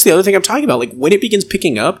bored, and that's the other thing I'm talking about. Like, when it begins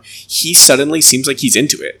picking up, he suddenly seems like he's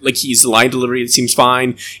into it. Like, his line delivery seems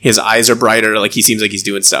fine. His eyes are brighter. Like, he seems like he's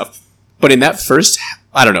doing stuff. But in that first,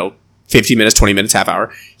 I don't know, 15 minutes, 20 minutes, half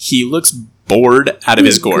hour, he looks bored out of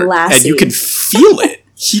his gourd. Glassy. And you can feel it.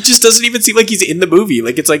 He just doesn't even seem like he's in the movie.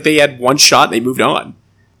 Like, it's like they had one shot and they moved on.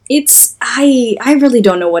 I really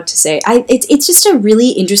don't know what to say. It's just a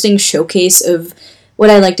really interesting showcase of what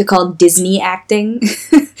I like to call Disney acting,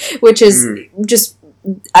 which is just,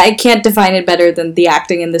 I can't define it better than the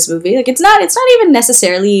acting in this movie. Like, it's not even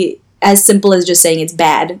necessarily as simple as just saying it's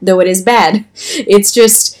bad, though it is bad. It's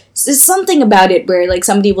just something about it where, like,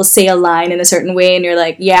 somebody will say a line in a certain way and you're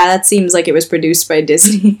like, yeah, that seems like it was produced by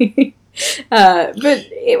Disney. But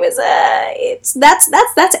it was,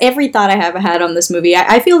 that's every thought I have had on this movie.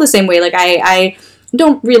 I feel the same way. Like, I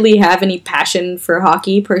don't really have any passion for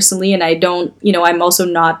hockey personally, and I don't, I'm also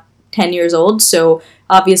not 10 years old, so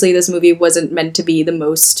obviously this movie wasn't meant to be the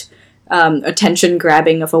most attention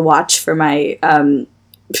grabbing of a watch for my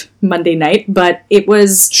Monday night, but it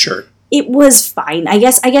was it was fine. I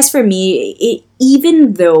guess for me,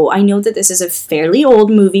 even though I know that this is a fairly old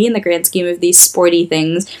movie in the grand scheme of these sporty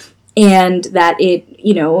things, and that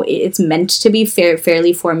it's meant to be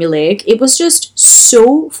fairly formulaic, it was just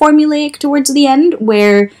so formulaic towards the end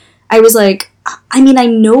where I was like, I mean, I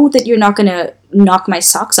know that you're not gonna knock my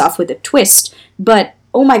socks off with a twist, but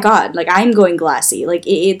oh my god, like, I'm going glassy. Like,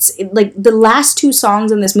 it's like the last two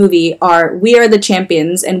songs in this movie are "We Are the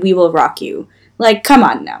Champions" and "We Will Rock You." Like, come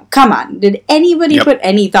on now, come on. Did anybody put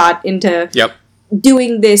any thought into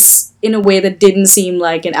doing this in a way that didn't seem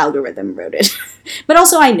like an algorithm wrote it? But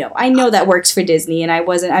also, I know that works for Disney, and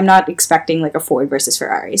I'm not expecting like a Ford versus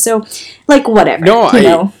Ferrari. So, like, whatever.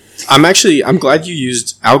 No, I'm glad you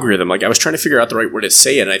used algorithm. Like, I was trying to figure out the right word to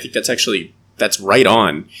say it, and I think that's right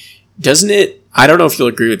on. Doesn't it? I don't know if you'll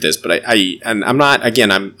agree with this, but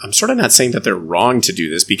I'm sort of not saying that they're wrong to do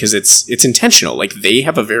this, because it's intentional. Like, they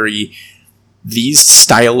have these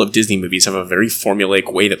style of Disney movies have a very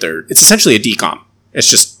formulaic way that it's essentially a DCOM. It's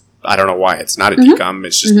just, I don't know why it's not a DCOM.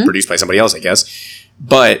 It's just produced by somebody else, I guess.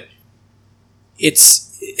 But it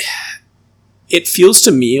feels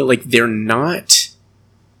to me like they're not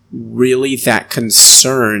really that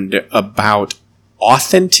concerned about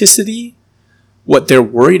authenticity. What they're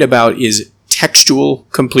worried about is textual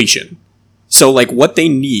completion. So, like, what they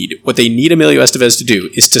need Emilio Estevez to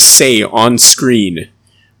do is to say on screen,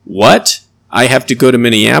 "What? I have to go to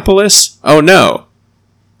Minneapolis? Oh no."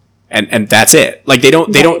 And that's it. Like, they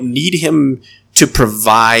don't need him to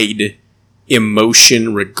provide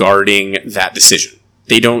emotion regarding that decision.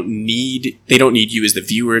 They don't need you as the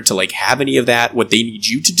viewer to, like, have any of that. What they need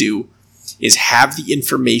you to do is have the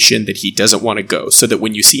information that he doesn't want to go, so that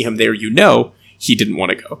when you see him there, he didn't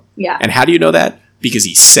want to go. Yeah. And how do you know that? Because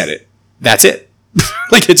he said it. That's it.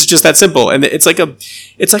 Like, it's just that simple. And it's like a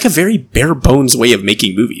very bare bones way of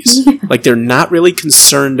making movies. Like, they're not really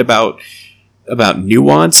concerned about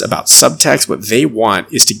nuance, about subtext. What they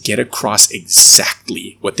want is to get across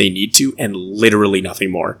exactly what they need to, and literally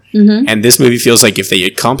nothing more. Mm-hmm. And this movie feels like if they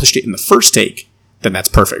accomplished it in the first take, then that's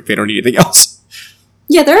perfect. They don't need anything else.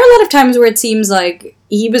 Yeah, there are a lot of times where it seems like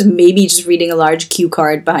he was maybe just reading a large cue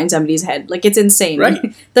card behind somebody's head. Like, it's insane.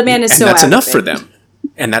 Right. The man is so that's enough for them.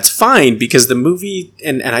 And that's fine, because the movie,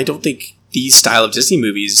 and I don't think these style of Disney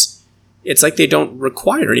movies, it's like they don't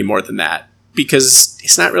require any more than that, because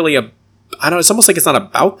it's not really it's almost like it's not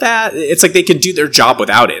about that. It's like they can do their job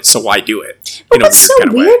without it, so why do it? But what's so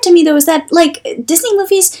weird to me, though, is that, like, Disney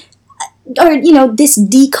movies, or, this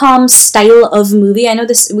DCOM style of movie,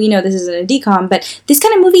 we know this isn't a DCOM, but this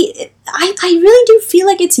kind of movie, I really do feel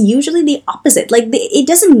like it's usually the opposite. Like, it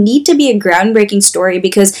doesn't need to be a groundbreaking story,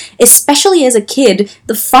 because especially as a kid,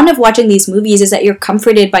 the fun of watching these movies is that you're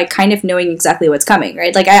comforted by kind of knowing exactly what's coming,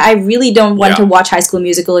 right? Like, I really don't want to watch High School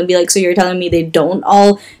Musical and be like, so you're telling me they don't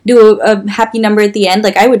all do a happy number at the end?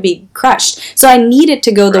 Like, I would be crushed. So I need it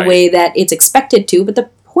to go the way that it's expected to, but the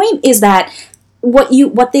point is that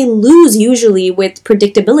what they lose usually with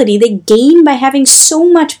predictability, they gain by having so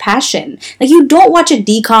much passion. Like, you don't watch a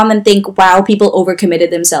DCOM and think, wow, people overcommitted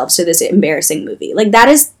themselves to this embarrassing movie. Like, that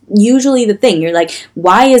is usually the thing. You're like,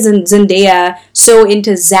 why isn't Zendaya so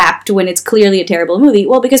into Zapped when it's clearly a terrible movie?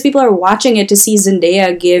 Well, because people are watching it to see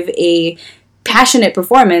Zendaya give a passionate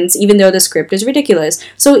performance, even though the script is ridiculous.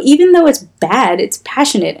 So even though it's bad, it's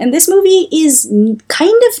passionate. And this movie is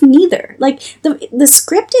kind of neither. Like, the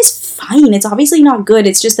script is fine. It's obviously not good.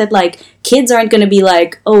 It's just that, like, kids aren't going to be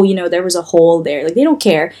like, oh, you know, there was a hole there. Like, they don't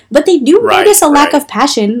care. But they do notice a lack of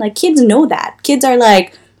passion. Like, kids know that. Kids are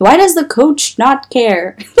like, why does the coach not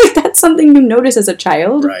care? Like, that's something you notice as a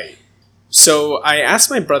child. Right. So I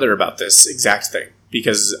asked my brother about this exact thing.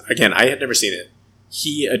 Because, again, I had never seen it.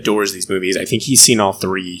 He adores these movies. I think he's seen all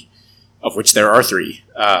three, of which there are three.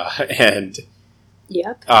 And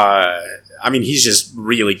yep. I mean, he's just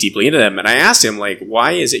really deeply into them. And I asked him, like,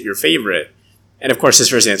 why is it your favorite? And of course, his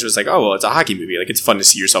first answer was like, oh, well, it's a hockey movie. Like, it's fun to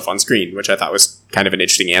see yourself on screen, which I thought was kind of an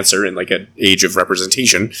interesting answer in, like, an age of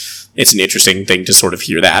representation. It's an interesting thing to sort of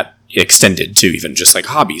hear that extended to even just, like,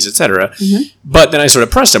 hobbies, etc. Mm-hmm. But then I sort of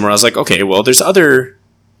pressed him where I was like, okay, well, there's other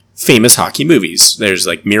famous hockey movies. There's,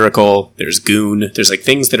 like, Miracle, there's Goon, there's, like,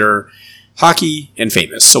 things that are hockey and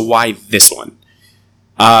famous. So why this one?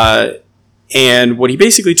 And what he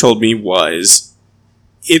basically told me was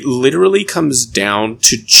it literally comes down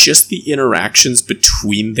to just the interactions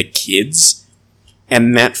between the kids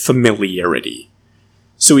and that familiarity.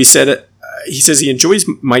 So he says he enjoys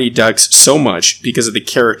Mighty Ducks so much because of the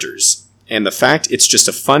characters and the fact it's just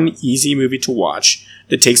a fun, easy movie to watch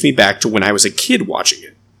that takes me back to when I was a kid watching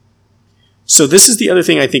it. So this is the other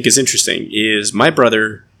thing I think is interesting, is my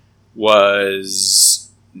brother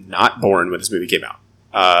was not born when this movie came out.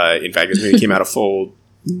 In fact, this movie came out a full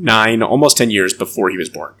 9, almost 10 years before he was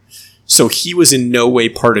born. So he was in no way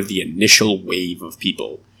part of the initial wave of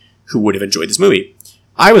people who would have enjoyed this movie.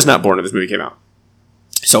 I was not born when this movie came out.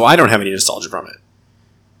 So I don't have any nostalgia from it.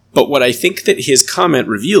 But what I think that his comment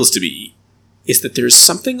reveals to me is that there's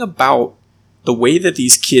something about the way that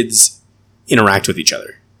these kids interact with each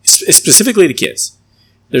other. Specifically the kids.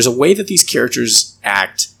 There's a way that these characters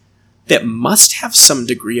act that must have some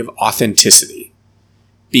degree of authenticity.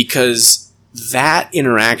 Because that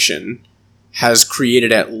interaction has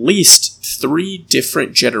created at least 3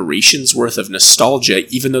 different generations worth of nostalgia,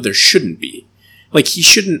 even though there shouldn't be. Like, he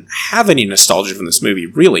shouldn't have any nostalgia from this movie,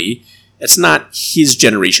 really. It's not his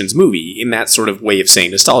generation's movie in that sort of way of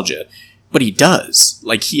saying nostalgia. But he does.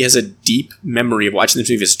 Like, he has a deep memory of watching this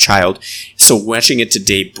movie as a child, so watching it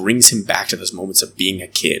today brings him back to those moments of being a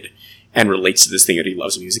kid and relates to this thing that he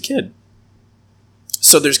loves when he was a kid.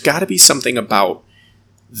 So there's got to be something about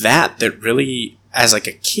that really, as like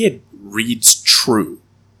a kid, reads true.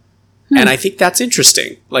 And I think that's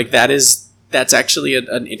interesting. Like, that's actually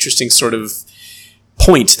an interesting sort of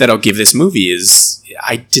point that I'll give this movie, is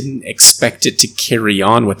I didn't expect it to carry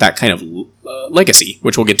on with that kind of legacy,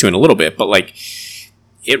 which we'll get to in a little bit, but like,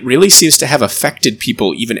 it really seems to have affected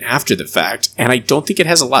people even after the fact, and I don't think it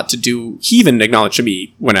has a lot to do. He even acknowledged to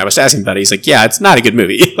me when I was asking about it, he's like, yeah, it's not a good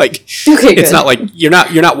movie. Like, okay, it's not like, you're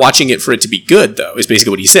not watching it for it to be good, though, is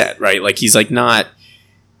basically what he said, right? Like, he's like, not,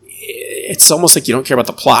 it's almost like you don't care about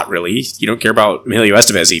the plot, really. You don't care about Emilio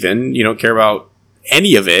Estevez, even. You don't care about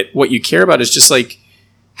any of it. What you care about is just like,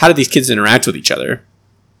 how do these kids interact with each other?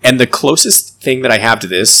 And the closest thing that I have to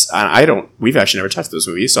this, we've actually never touched those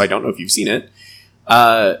movies, so I don't know if you've seen it.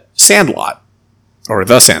 Sandlot, or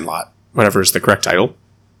The Sandlot, whatever is the correct title,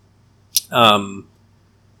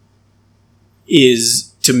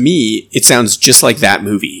 is, to me, it sounds just like that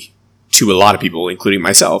movie to a lot of people, including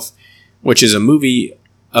myself, which is a movie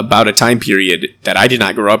about a time period that I did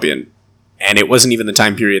not grow up in. And it wasn't even the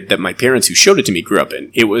time period that my parents who showed it to me grew up in.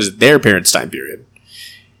 It was their parents' time period.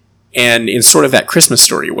 And in sort of that Christmas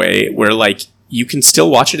Story way, where like, you can still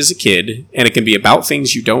watch it as a kid, and it can be about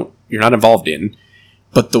things you're not involved in,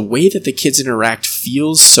 but the way that the kids interact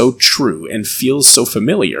feels so true and feels so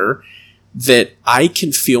familiar that I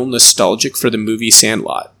can feel nostalgic for the movie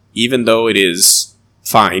Sandlot, even though it is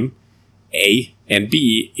fine, A, and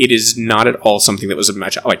B, it is not at all something that was a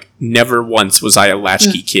match. Like, never once was I a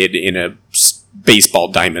latchkey kid in a baseball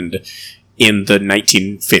diamond in the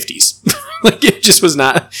 1950s. Like, it just was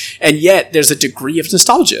not. And yet, there's a degree of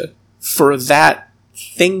nostalgia for that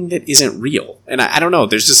thing that isn't real. And I don't know,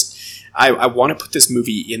 there's just, I want to put this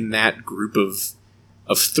movie in that group of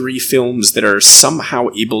 3 films that are somehow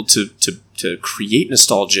able to create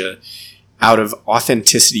nostalgia out of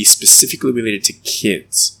authenticity specifically related to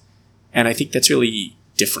kids. And I think that's really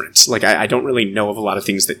different. Like, I don't really know of a lot of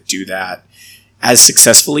things that do that as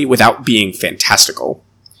successfully without being fantastical.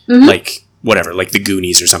 Mm-hmm. Like, whatever, like the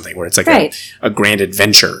Goonies or something, where it's like Right. a grand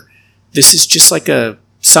adventure. This is just like a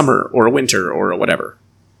summer or a winter or a whatever.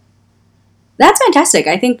 That's fantastic.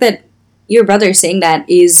 I think that your brother saying that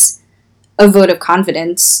is a vote of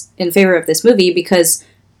confidence in favor of this movie because,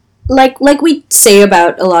 like we say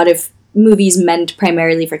about a lot of movies meant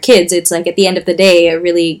primarily for kids, it's like at the end of the day,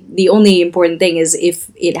 really the only important thing is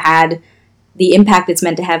if it had the impact it's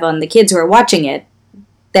meant to have on the kids who are watching it,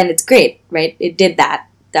 then it's great, right? It did that.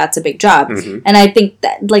 That's a big job. Mm-hmm. And I think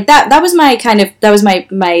that like that was my kind of that was my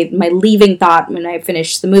leaving thought when I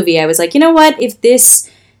finished the movie. I was like, you know what? If this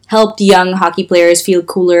helped young hockey players feel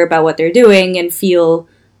cooler about what they're doing and feel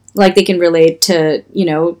like they can relate to, you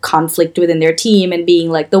know, conflict within their team and being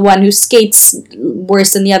like the one who skates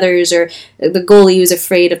worse than the others or the goalie who's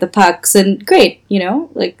afraid of the pucks, and great, you know,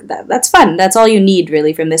 like that's fun. That's all you need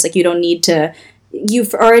really from this. Like you don't need to,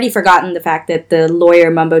 you've already forgotten the fact that the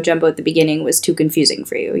lawyer mumbo jumbo at the beginning was too confusing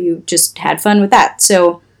for you. You just had fun with that.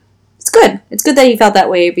 So it's good. It's good that you felt that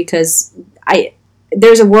way because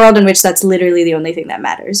there's a world in which that's literally the only thing that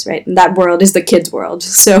matters, right? And that world is the kids' world.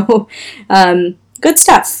 So, good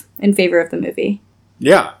stuff in favor of the movie.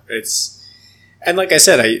 Yeah, and like I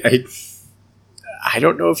said, I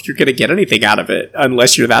don't know if you're going to get anything out of it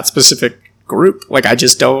unless you're that specific group. Like, I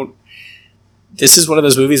just don't. This is one of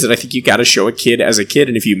those movies that I think you got to show a kid as a kid,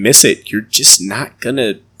 and if you miss it, you're just not going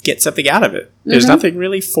to get something out of it. There's nothing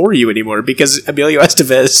really for you anymore because Emilio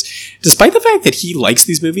Estevez, despite the fact that he likes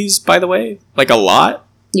these movies, by the way, like a lot,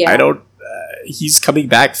 Yeah. he's coming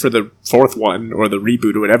back for the fourth one or the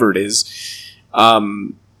reboot or whatever it is.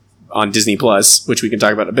 On Disney Plus, which we can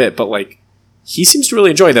talk about in a bit, but like he seems to really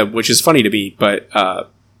enjoy them, which is funny to me, but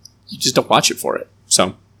you just don't watch it for it.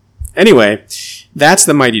 So anyway, that's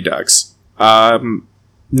The Mighty Ducks.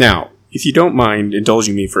 Now, if you don't mind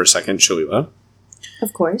indulging me for a second, Shalila,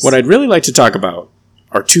 Of course. what I'd really like to talk about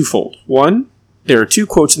are twofold. One, there are two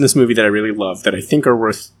quotes in this movie that I really love that I think are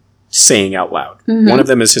worth saying out loud. Mm-hmm. One of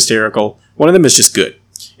them is hysterical. One of them is just good.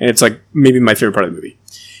 And it's like maybe my favorite part of the movie.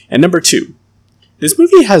 And number two, this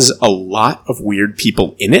movie has a lot of weird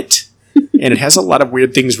people in it, and it has a lot of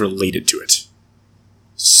weird things related to it.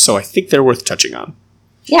 So I think they're worth touching on.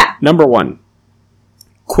 Yeah. Number one,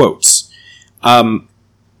 quotes.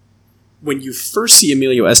 When you first see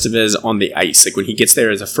Emilio Estevez on the ice, like when he gets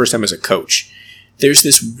there as the first time as a coach, there's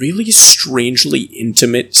this really strangely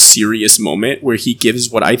intimate, serious moment where he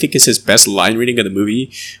gives what I think is his best line reading of the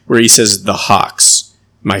movie, where he says, "The Hawks.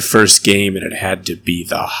 My first game, and it had to be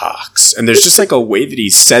the Hawks." And there's just like a way that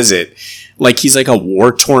he says it, like he's like a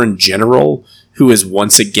war-torn general who is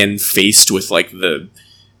once again faced with like the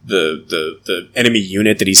enemy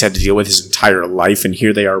unit that he's had to deal with his entire life, and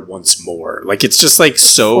here they are once more. Like it's just like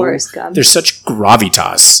so. Forrest Gump. There's such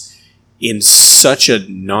gravitas in such a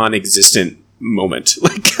non-existent moment.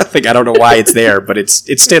 Like I don't know why it's there, but it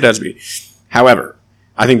stands out to me. However,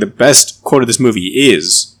 I think the best quote of this movie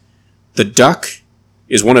is, "The duck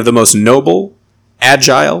is one of the most noble,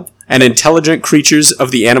 agile, and intelligent creatures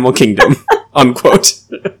of the animal kingdom." Unquote.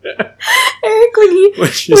 Eric, when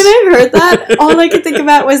I heard that, all I could think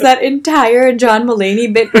about was that entire John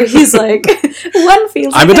Mulaney bit where he's like, one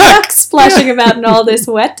feels like I'm a duck. splashing about in all this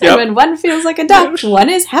wet, Yep. and when one feels like a duck, one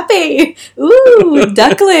is happy. Ooh,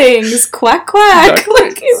 ducklings, quack quack. Ducklings.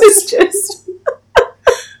 Like it was just.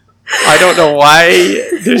 I don't know why.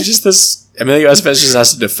 There's just this. Emilio Estevez just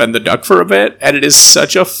has to defend the duck for a bit, and it is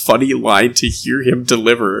such a funny line to hear him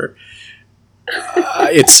deliver.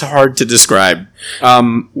 It's hard to describe.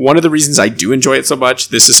 One of the reasons I do enjoy it so much,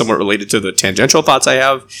 this is somewhat related to the tangential thoughts I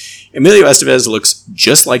have. Emilio Estevez looks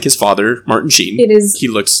just like his father, Martin Sheen. It is He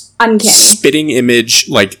looks uncanny. spitting image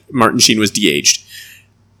like Martin Sheen was de-aged.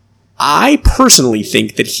 I personally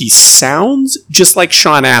think that he sounds just like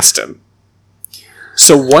Sean Astin.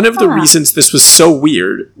 So one of the reasons this was so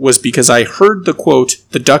weird was because I heard the quote,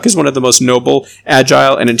 "The duck is one of the most noble,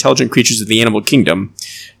 agile, and intelligent creatures of the animal kingdom,"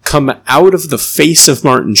 come out of the face of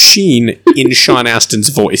Martin Sheen in Sean Astin's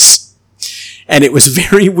voice. And it was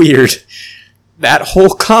very weird. That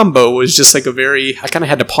whole combo was just like I kind of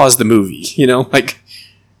had to pause the movie, you know? Like,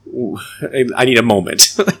 ooh, I need a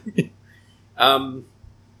moment.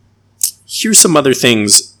 Here's some other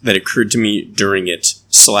things that occurred to me during it,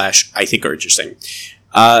 / I think are interesting.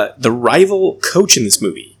 The rival coach in this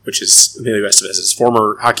movie, which is Emilio Estevez's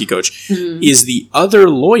former hockey coach, is the other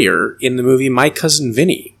lawyer in the movie My Cousin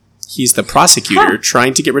Vinny. He's the prosecutor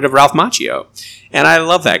trying to get rid of Ralph Macchio. And I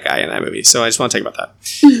love that guy in that movie, so I just want to talk about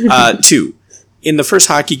that. 2, in the first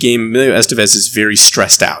hockey game, Emilio Estevez is very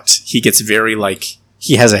stressed out. He gets very,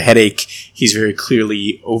 he has a headache. He's very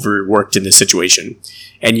clearly overworked in this situation.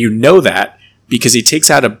 And you know that because he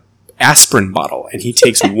takes out a aspirin bottle and he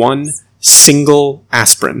takes one single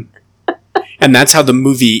aspirin. And that's how the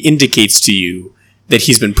movie indicates to you that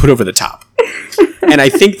he's been put over the top. And I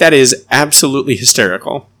think that is absolutely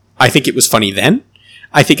hysterical. I think it was funny then.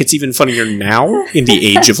 I think it's even funnier now in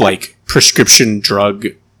the age of like prescription drug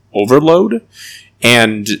overload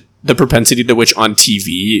and the propensity to which on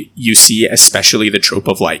TV you see especially the trope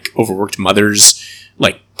of like overworked mothers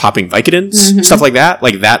like popping Vicodins, stuff like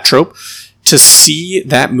that trope. To see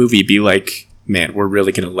that movie be like, man, we're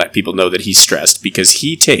really going to let people know that he's stressed because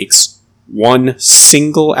he takes one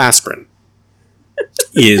single aspirin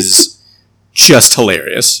is just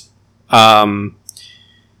hilarious.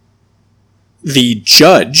 The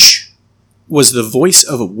judge was the voice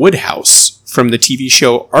of Woodhouse from the TV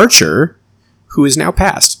show Archer, who is now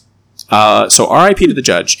passed. So R.I.P. to the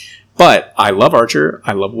judge. But I love Archer.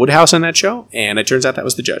 I love Woodhouse on that show. And it turns out that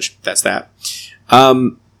was the judge. That's that.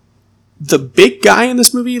 The big guy in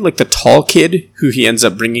this movie, like the tall kid who he ends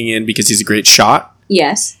up bringing in because he's a great shot.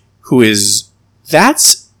 Yes.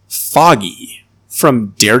 That's Foggy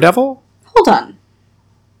from Daredevil. Hold on.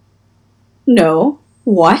 No.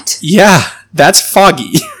 What? Yeah, that's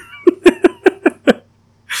Foggy.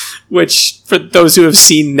 Which, for those who have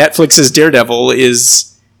seen Netflix's Daredevil,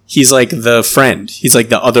 he's like the friend. He's like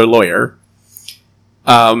the other lawyer.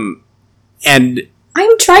 And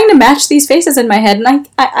I'm trying to match these faces in my head, and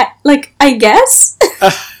I guess.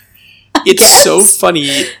 It's so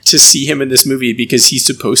funny to see him in this movie because he's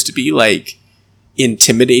supposed to be like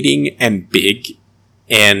intimidating and big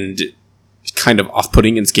and kind of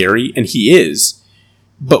off-putting and scary, and he is.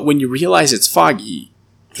 But when you realize it's Foggy,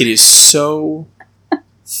 it is so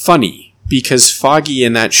funny because Foggy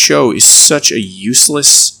in that show is such a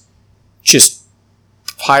useless, just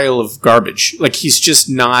pile of garbage. Like he's just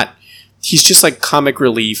like comic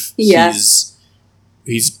relief. Yeah.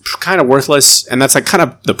 He's kind of worthless, and that's like kind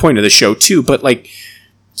of the point of the show too, but like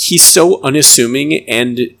he's so unassuming,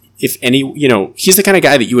 and if any, he's the kind of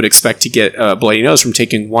guy that you would expect to get a bloody nose from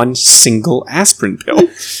taking one single aspirin pill.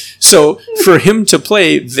 So for him to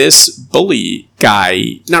play this bully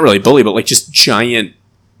guy, not really bully, but like just giant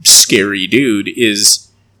scary dude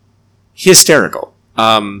is hysterical.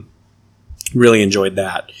 Really enjoyed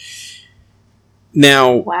that.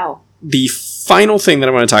 Now, wow. The final thing that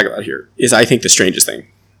I want to talk about here is, I think, the strangest thing.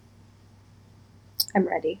 I'm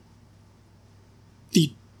ready.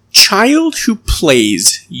 The child who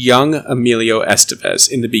plays young Emilio Estevez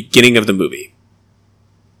in the beginning of the movie.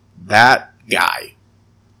 That guy.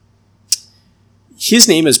 His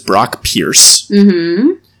name is Brock Pierce.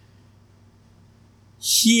 Mm-hmm.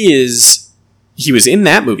 He was in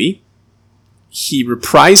that movie. He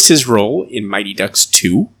reprised his role in Mighty Ducks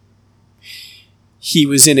 2. He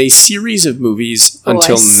was in a series of movies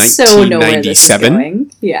until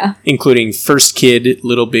 1997, yeah, including First Kid,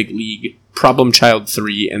 Little Big League, Problem Child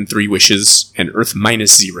 3, and 3 Wishes, and Earth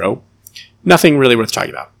 -0. Nothing really worth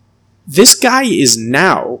talking about. This guy is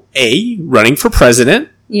now, A, running for president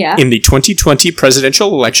in the 2020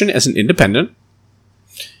 presidential election as an independent,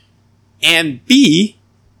 and B,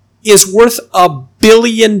 is worth $1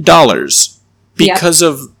 billion because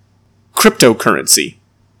of cryptocurrency.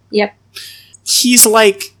 Yep. He's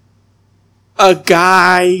like a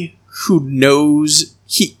guy who knows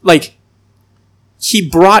he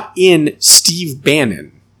brought in Steve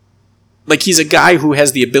Bannon. Like he's a guy who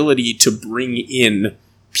has the ability to bring in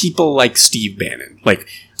people like Steve Bannon. Like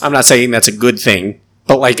I'm not saying that's a good thing,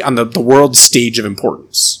 but like on the world stage of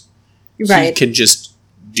importance. Right. He can just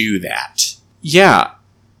do that. Yeah.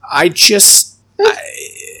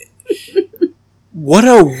 What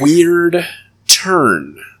a weird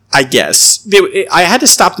turn. I guess. I had to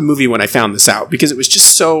stop the movie when I found this out because it was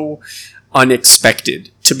just so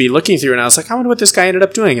unexpected to be looking through, and I was like, I wonder what this guy ended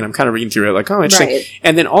up doing, and I'm kind of reading through it like, oh, interesting. Right.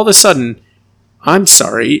 And then all of a sudden, I'm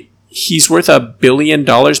sorry, he's worth $1 billion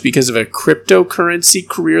because of a cryptocurrency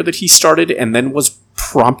career that he started and then was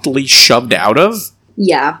promptly shoved out of?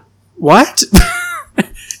 Yeah. What?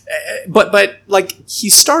 but like, he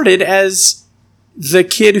started as the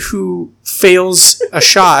kid who fails a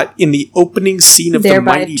shot in the opening scene of the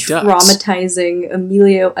Mighty Ducks. Traumatizing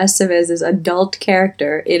Emilio Estevez's adult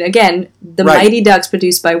character in, again, the Mighty Ducks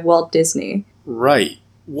produced by Walt Disney. Right.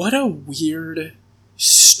 What a weird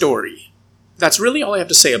story. That's really all I have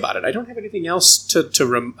to say about it. I don't have anything else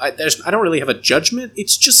I don't really have a judgment.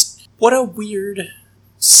 It's just, what a weird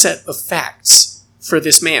set of facts for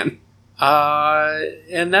this man.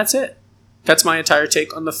 And that's it. That's my entire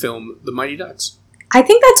take on the film, The Mighty Ducks. I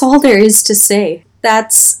think that's all there is to say.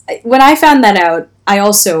 When I found that out, I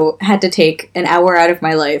also had to take an hour out of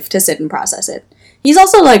my life to sit and process it. He's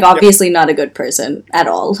also, like, obviously not a good person at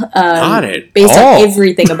all. Not at based all. on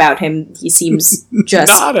everything about him, he seems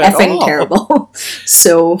just Not at effing all. terrible.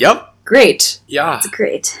 So, Yep. great. Yeah. It's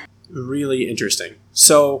great. Really interesting.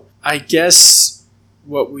 So, I guess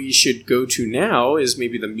what we should go to now is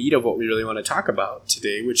maybe the meat of what we really want to talk about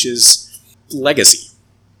today, which is legacy.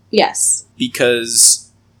 Yes.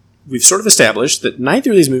 Because we've sort of established that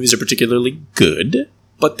neither of these movies are particularly good,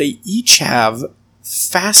 but they each have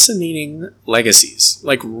fascinating legacies.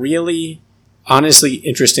 Like, really, honestly,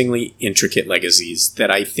 interestingly intricate legacies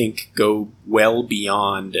that I think go well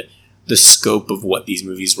beyond the scope of what these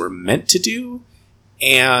movies were meant to do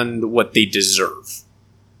and what they deserve.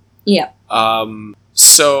 Yeah.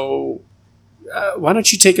 So, why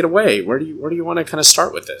don't you take it away? Where do you want to kind of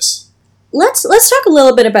start with this? Let's talk a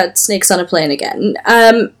little bit about Snakes on a Plane again.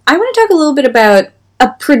 I want to talk a little bit about a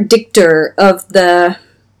predictor of the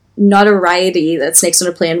notoriety that Snakes on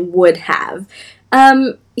a Plane would have.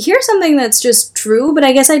 Here's something that's just true, but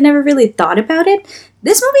I guess I'd never really thought about it.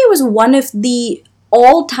 This movie was one of the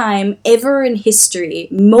all-time, ever in history,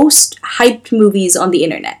 most hyped movies on the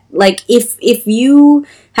internet. Like, if you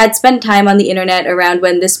had spent time on the internet around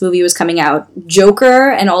when this movie was coming out, Joker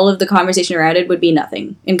and all of the conversation around it would be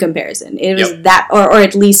nothing in comparison. It was that, or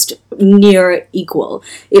at least near equal.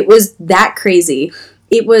 It was that crazy.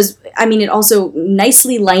 It was, I mean, it also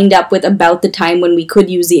nicely lined up with about the time when we could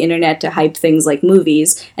use the internet to hype things like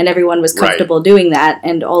movies, and everyone was comfortable doing that,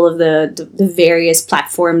 and all of the various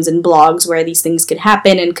platforms and blogs where these things could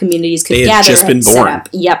happen and communities could gather. Just been born. Set up.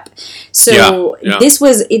 Yep. So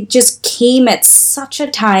it just came at such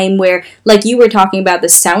a time where, like you were talking about the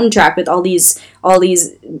soundtrack with all these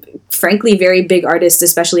frankly very big artists,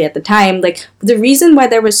 especially at the time. Like, the reason why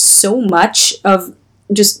there was so much of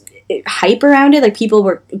just hype around it, like, people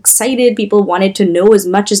were excited, people wanted to know as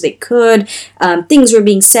much as they could, things were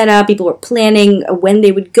being set up, people were planning when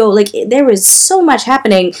they would go, like, there was so much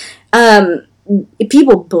happening.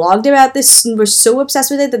 People blogged about this and were so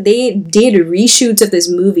obsessed with it that they did reshoots of this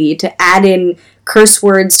movie to add in curse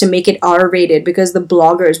words to make it R-rated because the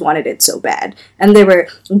bloggers wanted it so bad. And there were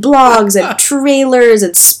blogs and trailers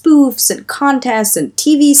and spoofs and contests and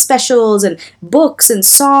TV specials and books and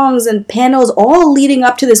songs and panels all leading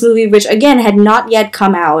up to this movie, which, again, had not yet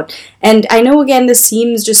come out. And I know, again, this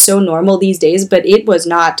seems just so normal these days, but it was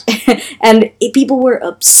not. And people were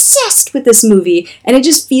obsessed with this movie, and it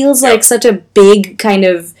just feels like such a big kind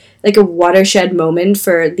of, like, a watershed moment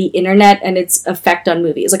for the internet and its effect on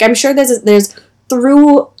movies. Like, I'm sure there's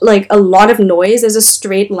through, like, a lot of noise, there's a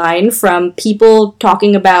straight line from people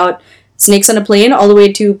talking about Snakes on a Plane all the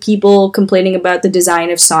way to people complaining about the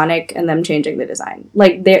design of Sonic and them changing the design.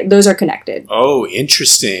 Like, those are connected. Oh,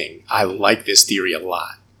 interesting. I like this theory a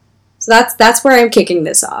lot. So that's where I'm kicking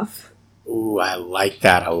this off. Ooh, I like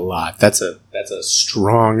that a lot. That's a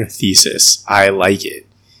strong thesis. I like it.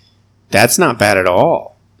 That's not bad at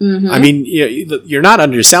all. Mm-hmm. I mean, you're not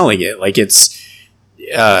underselling it. Like, it's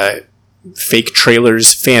fake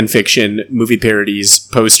trailers, fan fiction, movie parodies,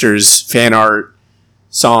 posters, fan art,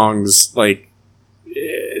 songs. Like,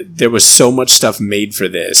 there was so much stuff made for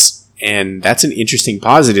this, and that's an interesting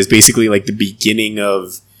posit. Is basically like the beginning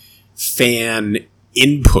of fan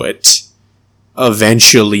input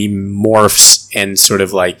eventually morphs and sort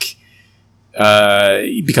of like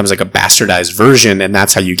becomes like a bastardized version, and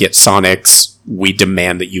that's how you get Sonic's "We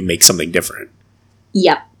demand that you make something different."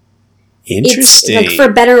 Yep. Interesting. It's, like,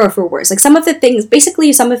 for better or for worse. Like, some of the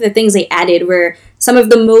things they added were some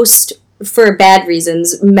of the most, for bad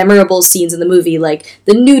reasons, memorable scenes in the movie, like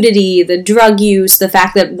the nudity, the drug use, the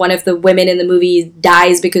fact that one of the women in the movie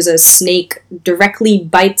dies because a snake directly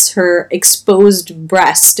bites her exposed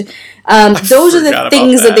breast. Those are the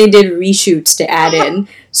things that they did reshoots to add in.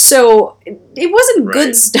 So it wasn't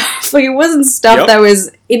good stuff. Like, it wasn't stuff that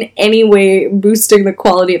was in any way boosting the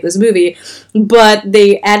quality of this movie. But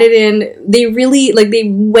they added in, they really, like, they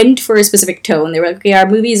went for a specific tone. They were like, okay, our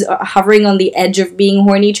movie's hovering on the edge of being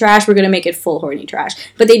horny trash, we're going to make it full horny trash.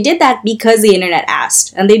 But they did that because the internet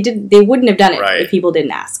asked. And they wouldn't have done it if people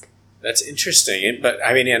didn't ask. That's interesting. But,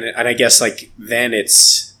 I mean, and I guess, like, then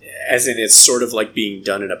it's sort of like being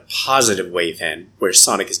done in a positive way then, where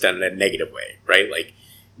Sonic is done in a negative way, right? Like,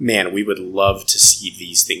 man, we would love to see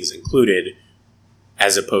these things included,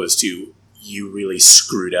 as opposed to, you really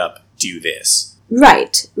screwed up, do this.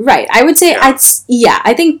 Right. I would say,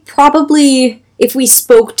 I think probably if we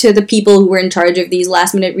spoke to the people who were in charge of these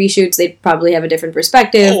last minute reshoots, they'd probably have a different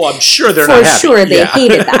perspective. Oh, I'm sure they're not happy. For sure, they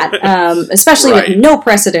hated that, especially with no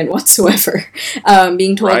precedent whatsoever.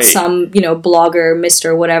 Being told some, blogger,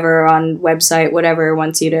 Mr. whatever on website, whatever,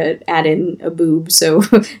 wants you to add in a boob, so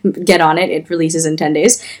get on it. It releases in 10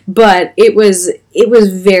 days. But it was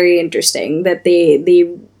very interesting that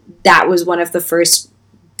that was one of the first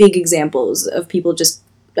big examples of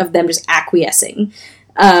them just acquiescing.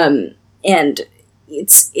 And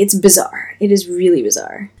it's bizarre. It is really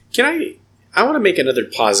bizarre. I want to make another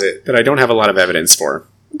posit that I don't have a lot of evidence for.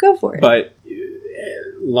 Go for it. But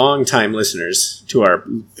long-time listeners to our,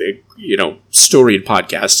 storied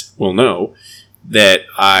podcast will know that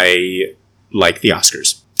I like the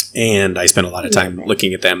Oscars. And I spend a lot of time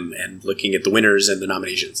looking at them and looking at the winners and the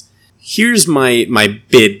nominations. Here's my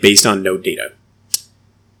bid based on no data.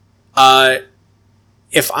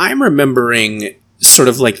 If I'm remembering sort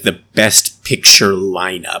of like the best picture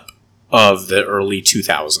lineup of the early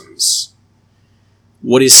 2000s,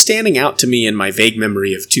 what is standing out to me in my vague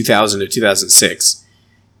memory of 2000 to 2006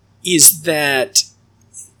 is that,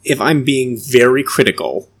 if I'm being very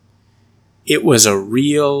critical, it was a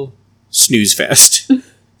real snooze fest.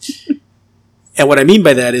 And what I mean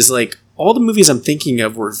by that is, like, all the movies I'm thinking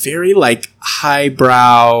of were very, like,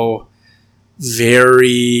 highbrow,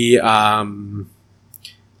 very,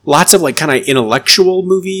 lots of, like, kind of intellectual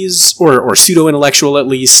movies, or pseudo-intellectual at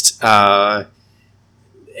least. And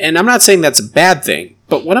I'm not saying that's a bad thing,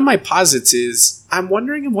 but one of my posits is, I'm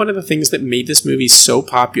wondering if one of the things that made this movie so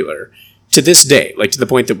popular to this day, like to the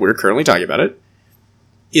point that we're currently talking about it,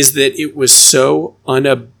 is that it was so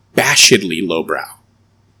unabashedly lowbrow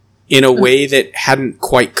in a way that hadn't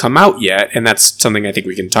quite come out yet. And that's something I think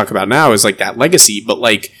we can talk about now, is like that legacy, but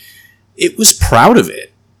like, it was proud of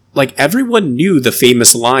it. Like, everyone knew the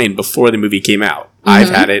famous line before the movie came out. Mm-hmm. I've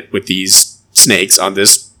had it with these snakes on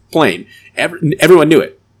this plane. Everyone knew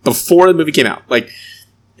it before the movie came out. Like,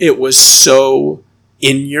 it was so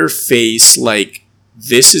in your face, like,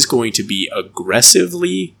 this is going to be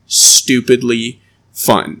aggressively, stupidly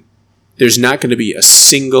fun. There's not going to be a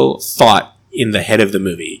single thought in the head of the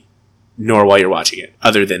movie, nor while you're watching it,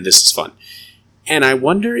 other than this is fun. And I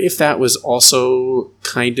wonder if that was also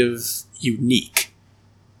kind of unique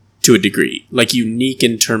to a degree. Like, unique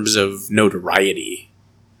in terms of notoriety.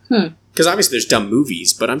 Because obviously there's dumb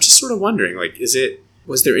movies, but I'm just sort of wondering, like,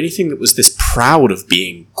 was there anything that was this proud of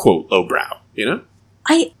being, quote, lowbrow, you know?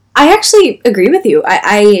 I actually agree with you.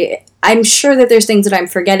 I'm sure that there's things that I'm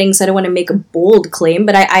forgetting, so I don't want to make a bold claim,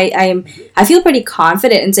 but I feel pretty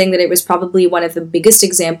confident in saying that it was probably one of the biggest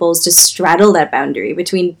examples to straddle that boundary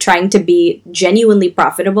between trying to be genuinely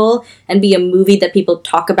profitable and be a movie that people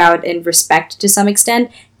talk about and respect to some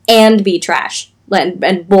extent, and be trash.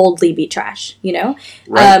 And boldly be trash, you know?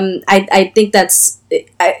 Right. I think that's...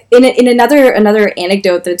 in another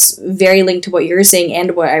anecdote that's very linked to what you're saying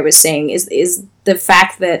and what I was saying is the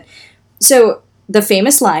fact that... So, the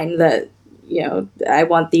famous line that, I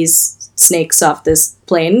want these snakes off this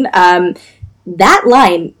plane, that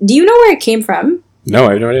line, do you know where it came from? No,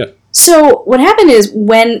 I have no idea. So what happened is,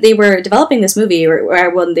 when they were developing this movie,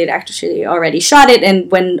 or when they'd actually already shot it, and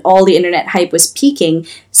when all the internet hype was peaking,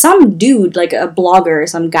 some dude, like a blogger,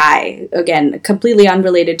 some guy, again, completely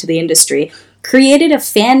unrelated to the industry, created a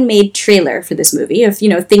fan-made trailer for this movie of,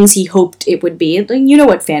 things he hoped it would be. You know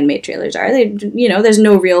what fan-made trailers are. They, there's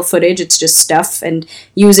no real footage, it's just stuff, and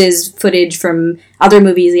uses footage from other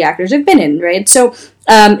movies the actors have been in, right? So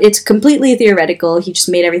it's completely theoretical. He just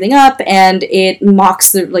made everything up, and it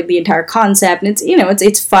mocks the entire concept. And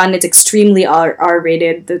it's fun. It's extremely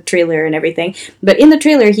R-rated, the trailer and everything. But in the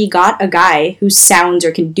trailer, he got a guy who sounds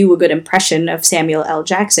or can do a good impression of Samuel L.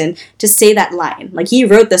 Jackson to say that line. Like, he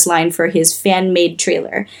wrote this line for his fan-made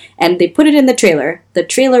trailer, and they put it in the trailer. The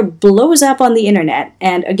trailer blows up on the internet,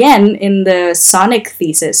 and again, in the Sonic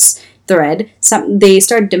thesis thread, they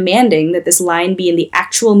start demanding that this line be in the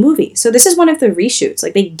actual movie. So this is one of the reshoots.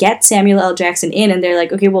 Like, they get Samuel L. Jackson in, and they're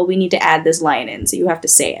like, okay, well, we need to add this line in, so you have to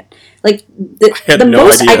say it. Like, the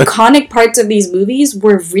most iconic parts of these movies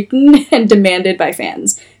were written and demanded by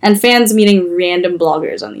fans. And fans meaning random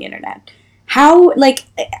bloggers on the internet. How, like,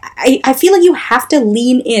 I feel like you have to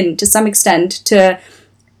lean in to some extent to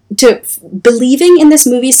believing in this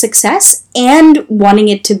movie's success and wanting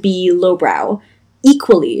it to be lowbrow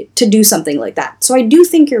equally to do something like that. So I do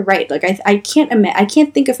think you're right. Like, I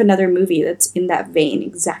can't think of another movie that's in that vein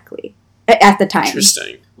exactly at the time.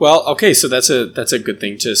 Interesting. Well, okay, so that's a good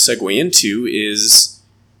thing to segue into is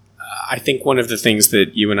I think one of the things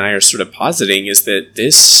that you and I are sort of positing is that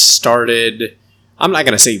this started, I'm not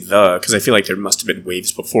going to say because I feel like there must have been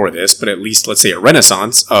waves before this, but at least let's say a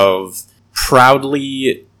renaissance of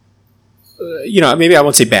proudly, maybe I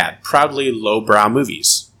won't say bad, proudly lowbrow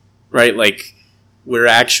movies, right? Like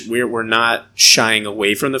we're not shying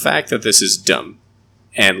away from the fact that this is dumb,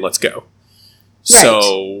 and let's go. Right.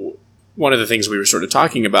 So one of the things we were sort of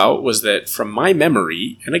talking about was that from my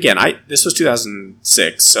memory, and again, this was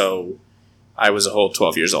 2006, so I was a whole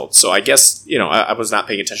 12 years old. So I guess, I was not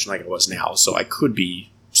paying attention like I was now, so I could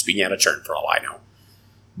be speaking out of turn for all I know.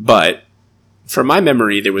 But from my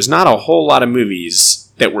memory, there was not a whole lot of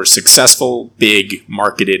movies that were successful, big,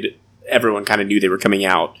 marketed, everyone kind of knew they were coming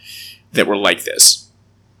out, that were like this.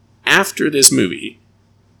 After this movie,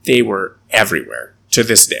 they were everywhere to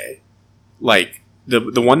this day. Like,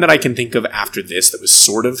 the one that I can think of after this that was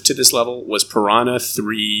sort of to this level was Piranha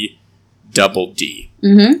 3 Double D,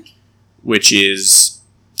 which is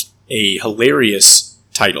a hilarious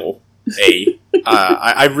title.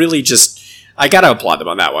 I really I gotta applaud them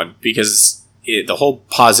on that one, because the whole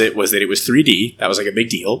posit was that it was 3D. That was like a big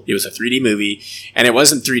deal. It was a 3D movie, and it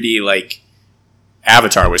wasn't 3D like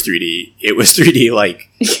Avatar was 3D. It was 3D like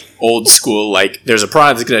old school, like there's a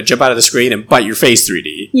piranha that's gonna jump out of the screen and bite your face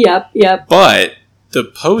 3D. Yep. But the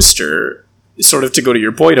poster, sort of to go to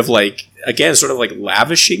your point of like, again, sort of like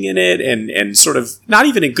lavishing in it and sort of not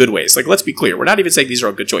even in good ways. Like, let's be clear. We're not even saying these are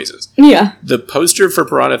all good choices. Yeah. The poster for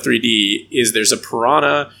Piranha 3D is there's a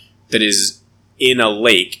piranha that is in a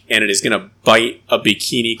lake and it is going to bite a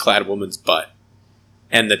bikini-clad woman's butt.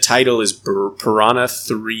 And the title is Piranha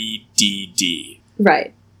 3DD.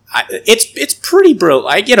 Right. It's pretty brilliant.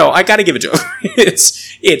 I got to give it to him.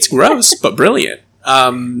 It's gross, but brilliant.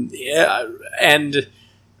 Yeah, and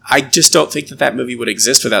I just don't think that movie would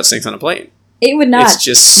exist without Snakes on a Plane. It would not. It's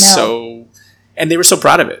just so... And they were so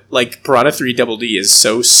proud of it. Like, Piranha 3 Double D is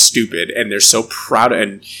so stupid, and they're so proud.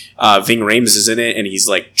 And Ving Rhames is in it, and he's,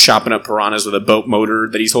 like, chopping up piranhas with a boat motor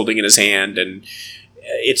that he's holding in his hand. And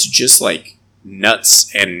it's just, like,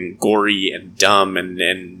 nuts and gory and dumb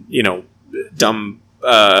and dumb,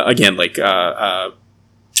 again, like,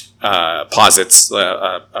 posits,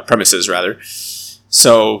 premises, rather.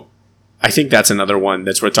 So I think that's another one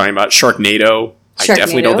that's worth talking about. Sharknado. I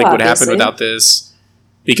definitely don't think would happen without this,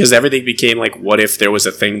 because everything became like, what if there was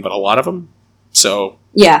a thing but a lot of them? So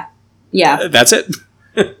yeah, that's it.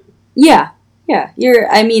 yeah.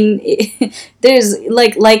 There's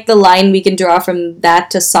like the line we can draw from that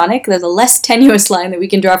to Sonic. There's a less tenuous line that we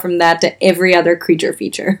can draw from that to every other creature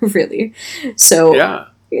feature, really. So yeah.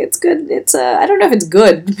 It's good. It's I don't know if it's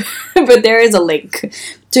good, but there is a link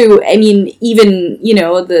to. I mean, even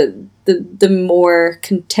the more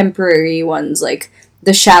contemporary ones like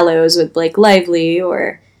The Shallows with Blake Lively,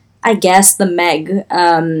 or I guess The Meg,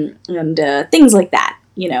 and things like that.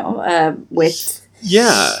 With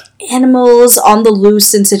animals on the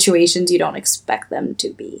loose in situations you don't expect them to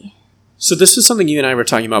be. So this was something you and I were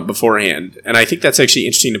talking about beforehand, and I think that's actually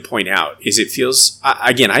interesting to point out. Is it feels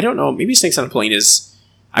again? I don't know. Maybe Snakes on a Plane is.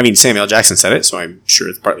 I mean, Samuel Jackson said it, so I'm sure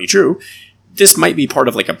it's partly true. This might be part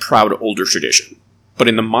of like a proud older tradition. But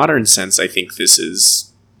in the modern sense, I think this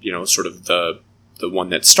is, sort of the one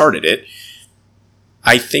that started it.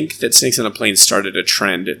 I think that Snakes on a Plane started a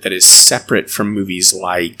trend that is separate from movies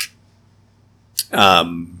like,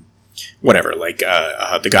 the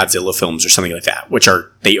Godzilla films or something like that, which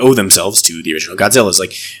they owe themselves to the original Godzillas,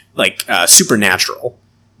 like Supernatural,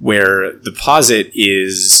 where the posit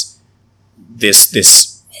is this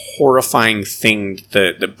horrifying thing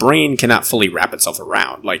the brain cannot fully wrap itself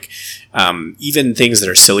around. Like, even things that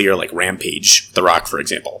are sillier, like Rampage, The Rock, for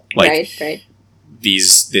example. Like, right.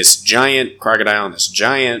 This giant crocodile and this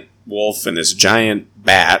giant wolf and this giant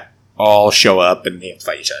bat all show up and they have to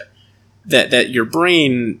fight each other. That your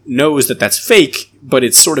brain knows that that's fake, but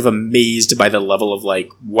it's sort of amazed by the level of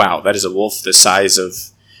like, wow, that is a wolf the size of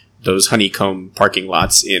those honeycomb parking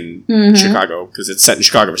lots in Chicago, because it's set in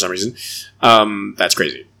Chicago for some reason. That's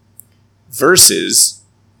crazy. Versus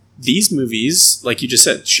these movies, like you just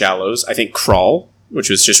said, Shallows. I think Crawl, which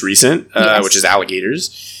was just recent, which is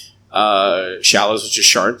alligators. Shallows, which is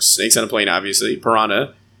sharks. Snakes on a Plane, obviously.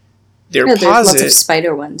 Piranha. There's lots of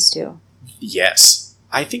spider ones, too. Yes.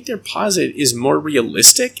 I think their posit is more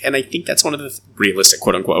realistic, and I think that's one of the... realistic,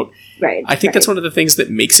 quote-unquote. Right. I think that's one of the things that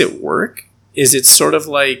makes it work, is it's sort of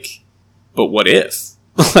like, but what if?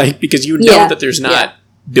 Like, because that there's not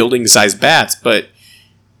building-sized bats, but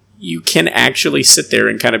you can actually sit there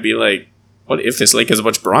and kind of be like, what if this lake has a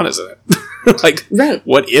bunch of piranhas in it? Like, right.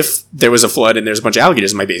 What if there was a flood and there's a bunch of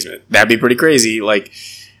alligators in my basement? That'd be pretty crazy. Like,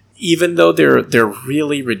 even though they're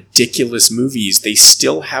really ridiculous movies, they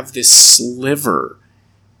still have this sliver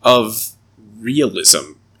of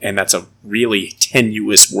realism, and that's a really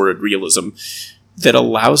tenuous word, realism, that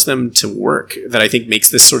allows them to work, that I think makes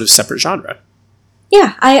this sort of separate genre.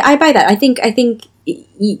 Yeah, I buy that. I think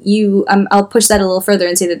you I'll push that a little further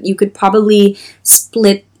and say that you could probably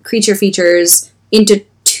split creature features into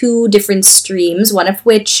two different streams, one of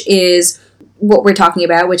which is what we're talking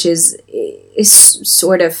about, which is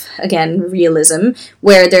sort of, again, realism,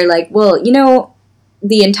 where they're like, well,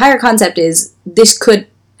 the entire concept is this could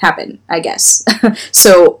happen, I guess.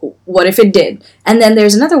 So what if it did? And then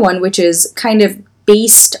there's another one which is kind of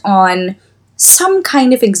based on some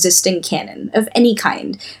kind of existing canon of any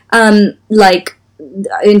kind. Like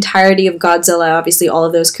the entirety of Godzilla, obviously all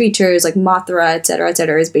of those creatures like Mothra,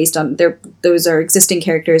 etc., is based on those are existing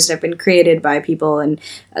characters that have been created by people, and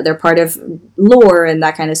they're part of lore and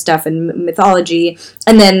that kind of stuff and mythology.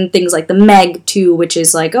 And then things like the Meg too, which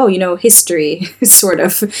is like, history sort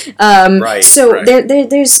of. Right. So right.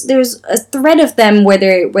 There's a thread of them where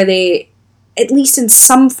they at least in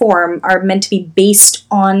some form are meant to be based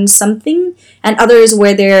on something, and others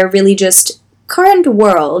where they're really just current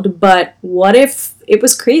world, but what if it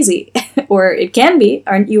was crazy? Or it can be,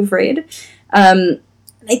 aren't you afraid? I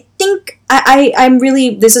think I'm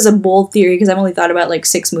really, this is a bold theory because I've only thought about like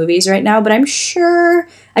 6 movies right now, but I'm sure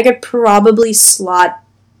I could probably slot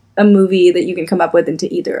a movie that you can come up with into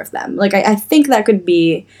either of them. Like I think that could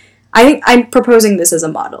be, I'm proposing this as a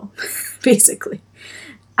model, basically.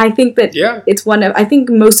 I think that it's I think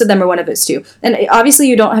most of them are one of those two. And obviously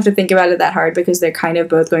you don't have to think about it that hard because they're kind of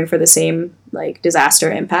both going for the same, like,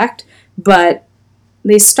 disaster impact. But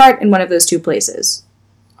they start in one of those two places.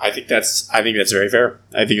 I think that's very fair.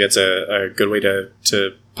 I think that's a good way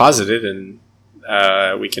to posit it, and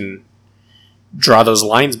we can draw those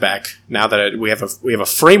lines back now that we have a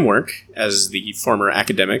framework, as the former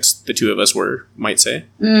academics, the two of us might say.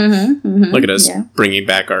 Mm-hmm, mm-hmm, Look at us bringing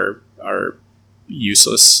back our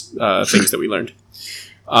useless things that we learned.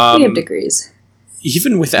 We have degrees.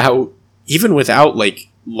 Even without like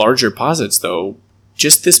larger posits, though,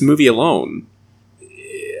 just this movie alone,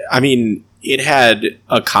 I mean, it had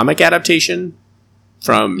a comic adaptation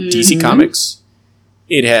from DC Comics.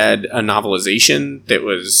 It had a novelization that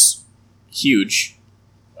was huge.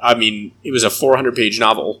 I mean, it was a 400-page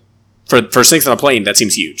novel. For Snakes on a Plane, that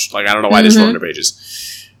seems huge. Like, I don't know why there's 400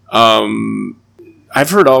 pages. I've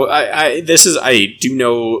heard I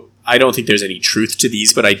don't think there's any truth to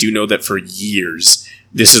these, but I do know that for years,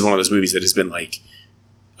 this is one of those movies that has been like,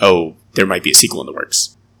 oh, there might be a sequel in the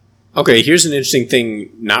works. Okay, here's an interesting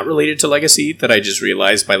thing not related to Legacy that I just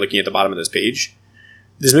realized by looking at the bottom of this page.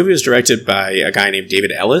 This movie was directed by a guy named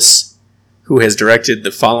David Ellis, who has directed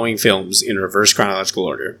the following films in reverse chronological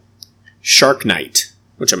order. Shark Night,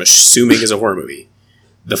 which I'm assuming is a horror movie.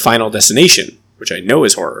 The Final Destination, which I know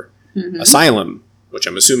is horror. Mm-hmm. Asylum, which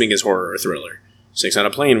I'm assuming is horror or thriller. Snakes on a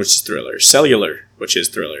Plane, which is thriller. Cellular, which is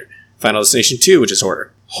thriller. Final Destination 2, which is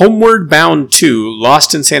horror. Homeward Bound 2,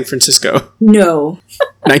 Lost in San Francisco. No.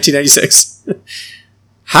 1996.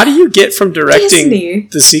 How do you get from directing Disney.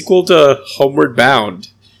 The sequel to Homeward Bound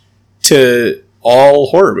to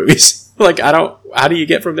all horror movies? Like, how do you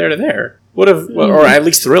get from there to there? Or at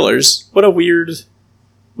least thrillers. What a weird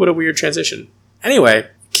transition. Anyway,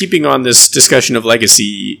 keeping on this discussion of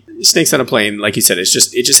legacy, Snakes on a Plane, like you said, it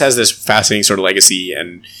just has this fascinating sort of legacy,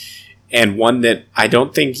 and one that I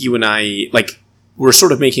don't think you and I, like, we're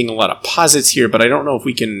sort of making a lot of posits here, but I don't know if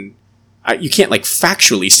we can, you can't, like,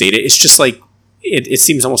 factually state it. It's just like, it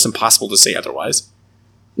seems almost impossible to say otherwise.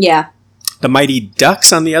 Yeah. The Mighty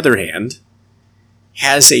Ducks, on the other hand,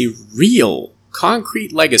 has a real,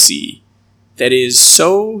 concrete legacy that is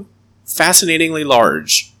so fascinatingly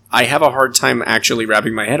large, I have a hard time actually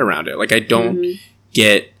wrapping my head around it. Like, I don't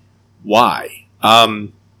get why.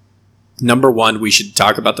 Number one, we should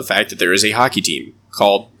talk about the fact that there is a hockey team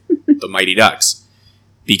called the Mighty Ducks.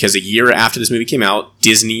 Because a year after this movie came out,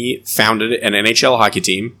 Disney founded an NHL hockey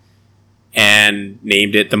team and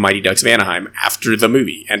named it the Mighty Ducks of Anaheim after the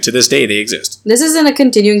movie. And to this day, they exist. This isn't a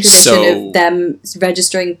continuing tradition of them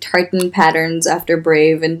registering tartan patterns after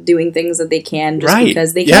Brave and doing things that they can just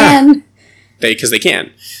because they can. Because they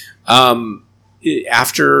can.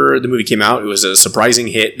 After the movie came out, it was a surprising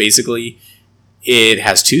hit, basically. It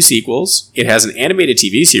has 2 sequels. It has an animated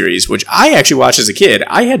TV series, which I actually watched as a kid.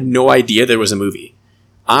 I had no idea there was a movie.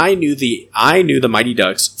 I knew the Mighty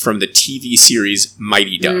Ducks from the TV series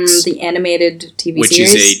Mighty Ducks. The animated TV series? Which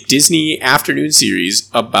is a Disney afternoon series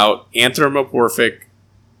about anthropomorphic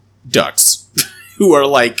ducks who are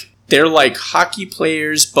like, they're like hockey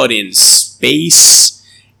players, but in space,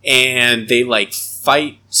 and they like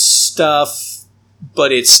fight stuff,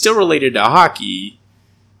 but it's still related to hockey.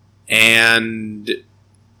 And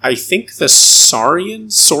I think the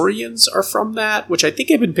Saurians are from that, which I think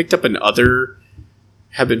have been picked up in other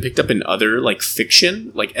have been picked up in other, like,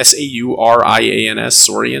 fiction, like Saurians,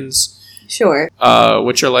 Saurians, Sure.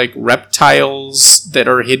 which are like reptiles that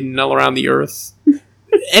are hidden all around the earth.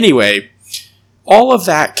 Anyway, all of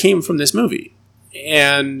that came from this movie.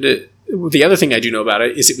 And the other thing I do know about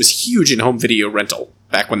it is it was huge in home video rental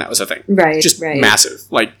back when that was a thing. Right. Just right. massive.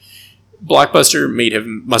 Like, Blockbuster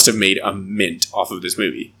must have made a mint off of this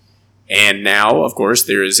movie. And now, of course,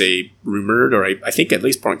 there is a rumored, or I think at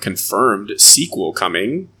least confirmed, sequel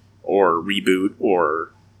coming, or reboot,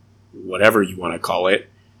 or whatever you want to call it,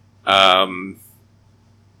 that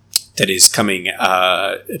is coming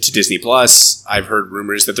to Disney Plus. I've heard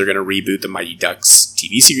rumors that they're going to reboot the Mighty Ducks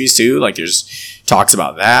TV series too. Like, there's talks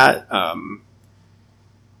about that.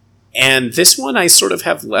 And this one, I sort of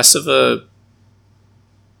have less of a...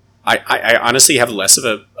 I honestly have less of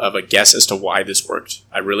a guess as to why this worked.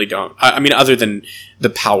 I really don't. I mean, other than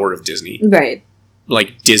the power of Disney. Right.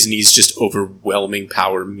 Like, Disney's just overwhelming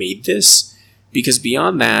power made this. Because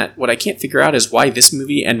beyond that, what I can't figure out is why this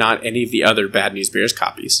movie and not any of the other Bad News Bears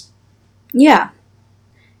copies. Yeah.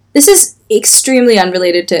 This is extremely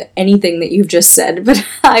unrelated to anything that you've just said, but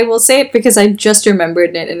I will say it because I just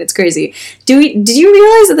remembered it and it's crazy. Did you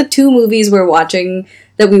realize that the two movies we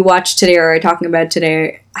watched today or are talking about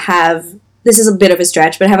today have, this is a bit of a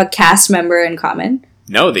stretch, but have a cast member in common?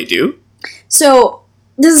 No, they do. So,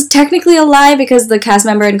 this is technically a lie because the cast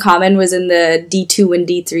member in common was in the D2 and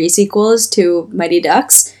D3 sequels to Mighty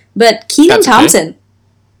Ducks, but Kenan Thompson. Okay.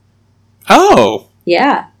 Oh!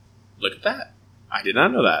 Yeah. Look at that. I did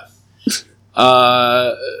not know that.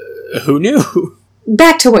 Who knew?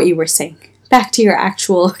 Back to what you were saying. Back to your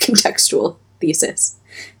actual contextual thesis.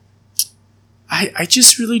 I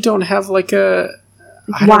just really don't have like a...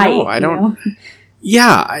 I don't know.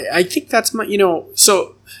 Yeah, I think that's my...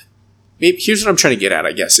 so... Maybe here's what I'm trying to get at,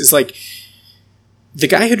 I guess. Is like... The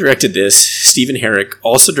guy who directed this, Stephen Herrick,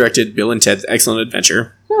 also directed Bill and Ted's Excellent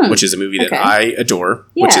Adventure, which is a movie that I adore,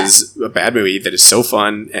 which is a bad movie that is so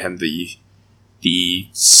fun, and the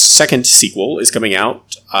second sequel is coming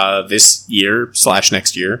out this year /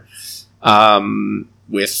 next year,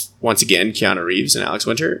 with, once again, Keanu Reeves and Alex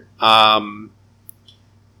Winter.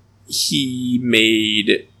 He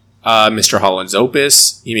made Mr. Holland's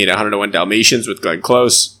Opus. He made 101 Dalmatians with Glenn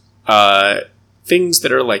Close. Things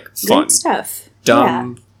that are like fun. Good stuff.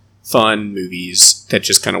 Dumb, fun movies that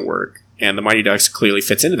just kind of work. And the Mighty Ducks clearly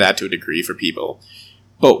fits into that to a degree for people.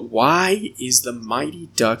 But why is the Mighty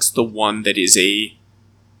Ducks the one that is a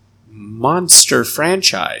monster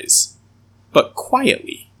franchise? But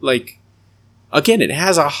quietly. Like, again, it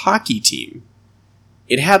has a hockey team.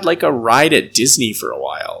 It had like a ride at Disney for a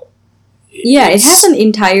while. It has an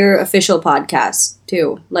entire official podcast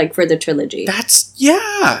too, like for the trilogy. That's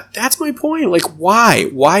my point. Like, why?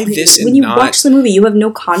 Why this? When you watch the movie, you have no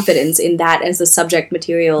confidence in that as the subject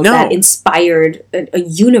material that inspired a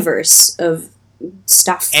universe of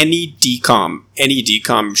stuff. Any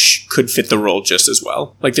DCOM could fit the role just as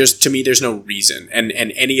well. Like, there's no reason, and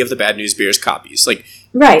any of the Bad News Bears copies, like,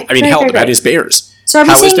 right. I mean, the Bad News Bears. So are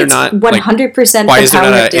we saying it's 100%? Why is there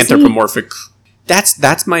not an anthropomorphic?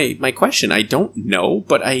 That's my question. I don't know,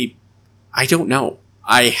 but I don't know.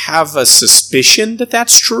 I have a suspicion that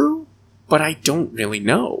that's true, but I don't really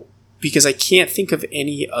know because I can't think of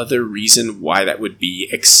any other reason why that would be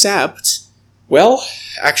except. Well,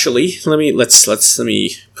 actually, let me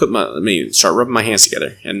start rubbing my hands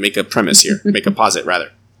together and make a premise here, make a posit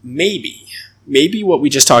rather. Maybe what we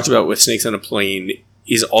just talked about with Snakes on a Plane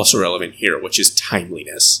is also relevant here, which is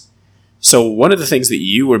timeliness. So one of the things that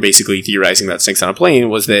you were basically theorizing about Snakes on a Plane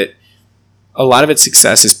was that a lot of its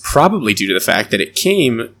success is probably due to the fact that it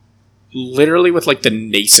came literally with like the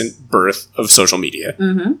nascent birth of social media.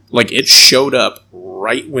 Mm-hmm. Like, it showed up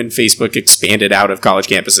right when Facebook expanded out of college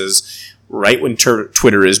campuses, right when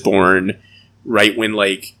Twitter is born, right when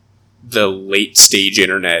like the late stage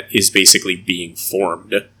internet is basically being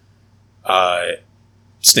formed.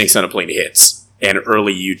 Snakes on a Plane hits, and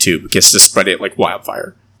early YouTube gets to spread it like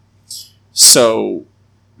wildfire. So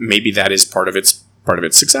maybe that is part of its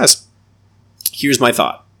success. Here's my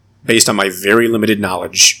thought, based on my very limited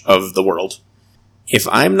knowledge of the world. If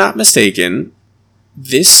I'm not mistaken,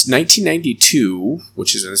 this 1992,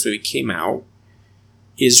 which is when this movie came out,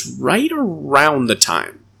 is right around the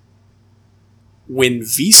time when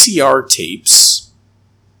VCR tapes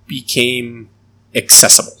became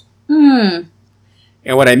accessible. And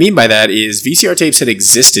what I mean by that is VCR tapes had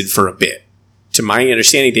existed for a bit. To my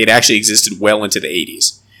understanding, they'd actually existed well into the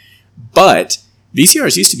 80s. But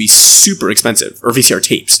VCRs used to be super expensive, or VCR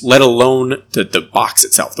tapes, let alone the box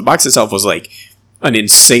itself. The box itself was like an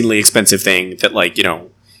insanely expensive thing that, like,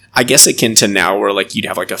 I guess akin to now where like you'd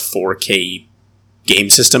have like a 4K game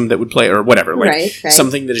system that would play or whatever. Like right.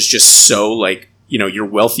 something that is just so like, your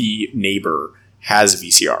wealthy neighbor has a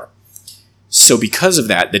VCR. So because of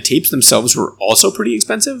that, the tapes themselves were also pretty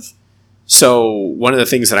expensive. So one of the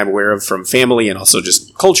things that I'm aware of from family and also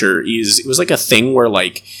just culture is it was like a thing where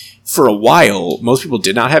like for a while, most people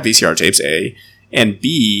did not have VCR tapes, A, and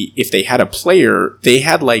B, if they had a player, they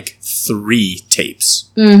had like 3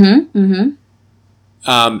 tapes. Mm-hmm.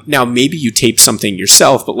 Mm-hmm. Now, maybe you tape something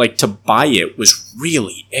yourself, but like to buy it was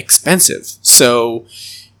really expensive. So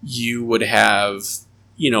you would have,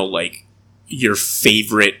 like your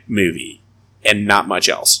favorite movie and not much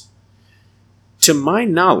else. To my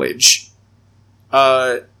knowledge,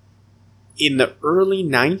 in the early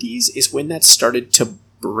 90s is when that started to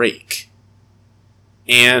break.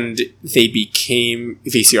 And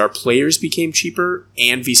VCR players became cheaper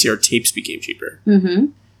and VCR tapes became cheaper. Mm-hmm.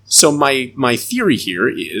 So my theory here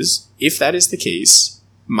is, if that is the case,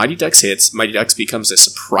 Mighty Ducks hits, Mighty Ducks becomes a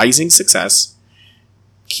surprising success.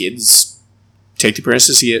 Kids take the parents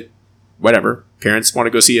to see it, whatever. Parents want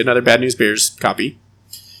to go see another Bad News Bears copy.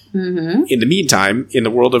 Mm-hmm. In the meantime, in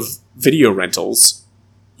the world of video rentals,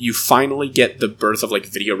 you finally get the birth of like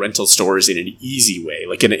video rental stores in an easy way,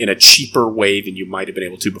 like in a cheaper way than you might have been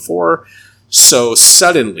able to before. So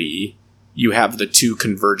suddenly you have the two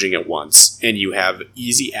converging at once, and you have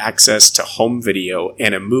easy access to home video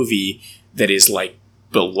and a movie that is like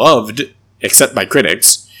beloved, except by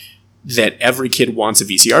critics, that every kid wants a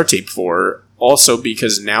VCR tape for. Also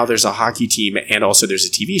because now there's a hockey team and also there's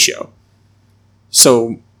a TV show.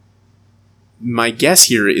 So my guess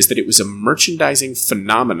here is that it was a merchandising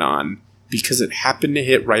phenomenon because it happened to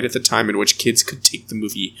hit right at the time in which kids could take the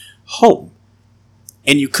movie home.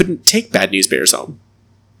 And you couldn't take Bad News Bears home.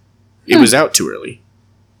 It was out too early.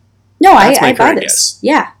 No, I buy this.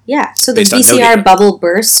 Guess. Yeah. So the VCR bubble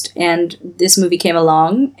burst and this movie came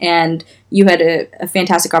along and you had a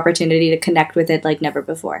fantastic opportunity to connect with it like never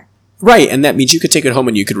before. Right, and that means you could take it home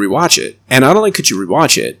and you could rewatch it. And not only could you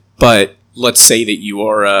rewatch it, but let's say that you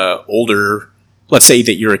are older. Let's say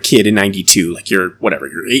that you're a kid in 92, like you're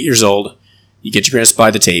 8 years old. You get your parents to buy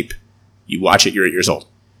the tape. You watch it, you're 8 years old.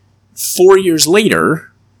 4 years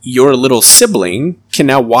later, your little sibling can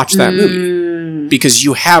now watch that movie because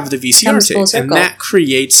you have the VCR tape. And that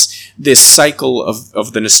creates this cycle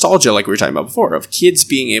of the nostalgia, like we were talking about before, of kids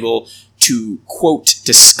being able to, quote,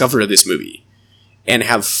 discover this movie and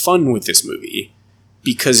have fun with this movie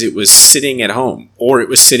because it was sitting at home or it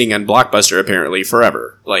was sitting on Blockbuster apparently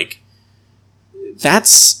forever. Like,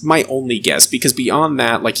 that's my only guess because beyond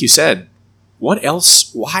that, like you said, what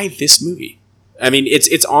else? Why this movie? I mean,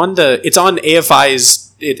 it's on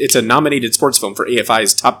AFI's. It's a nominated sports film for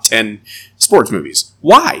AFI's top 10 sports movies.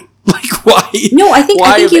 Why? Like, why? No, I think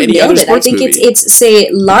you nailed it. I think it's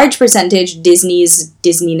say large percentage Disney's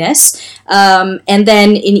Disneyness, and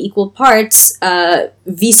then in equal parts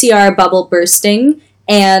VCR bubble bursting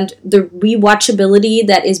and the rewatchability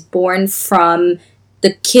that is born from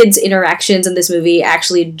the kids' interactions in this movie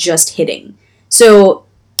actually just hitting. So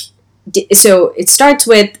it starts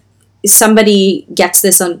with somebody gets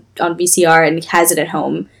this on VCR and has it at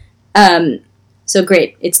home. So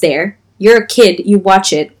great, it's there. You're a kid, you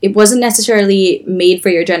watch it. It wasn't necessarily made for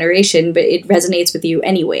your generation, but it resonates with you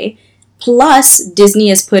anyway. Plus, Disney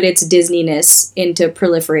has put its Disneyness into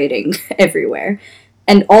proliferating everywhere.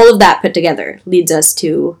 And all of that put together leads us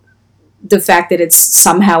to the fact that it's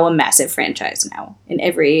somehow a massive franchise now in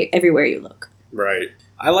everywhere you look. Right.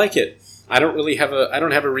 I like it. I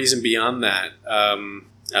don't have a reason beyond that,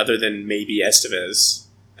 other than maybe Estevez.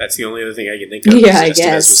 That's the only other thing I can think of. Yeah, I Estevez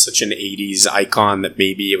guess. was such an 80s icon that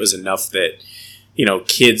maybe it was enough that,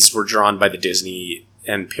 kids were drawn by the Disney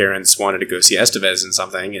and parents wanted to go see Estevez in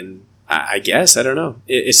something. And I guess, I don't know.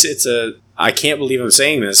 I can't believe I'm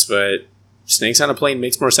saying this, but Snakes on a Plane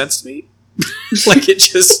makes more sense to me. Like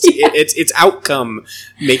its outcome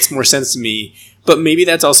makes more sense to me. But maybe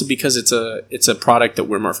that's also because it's a product that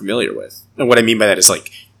we're more familiar with. And what I mean by that is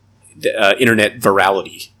like the, internet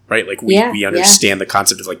virality. Right, like we understand the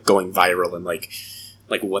concept of like going viral and like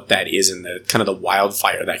what that is and the kind of the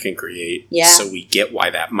wildfire that can create. Yeah. So we get why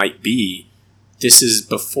that might be. This is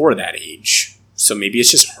before that age, so maybe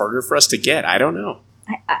it's just harder for us to get. I don't know.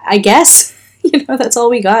 I guess that's all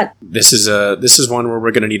we got. This is one where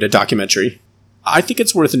we're going to need a documentary. I think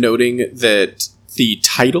it's worth noting that the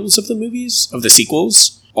titles of the movies of the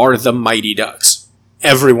sequels are The Mighty Ducks.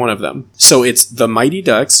 Every one of them. So it's The Mighty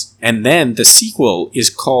Ducks, and then the sequel is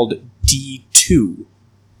called D2,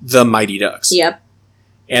 The Mighty Ducks. Yep.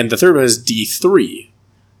 And the third one is D3,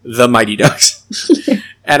 The Mighty Ducks.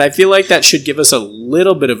 And I feel like that should give us a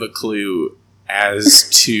little bit of a clue as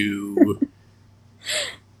to,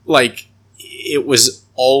 like, it was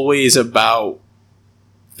always about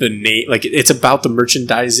the name. Like, it's about the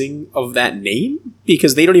merchandising of that name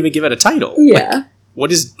because they don't even give it a title. Yeah. Like,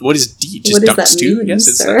 what is D? Just duck stew? Mean,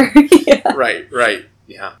 It's yeah. Right.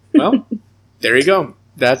 Yeah. Well, there you go.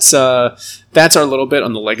 That's our little bit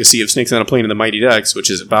on the legacy of Snakes on a Plane and the Mighty Ducks,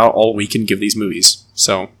 which is about all we can give these movies.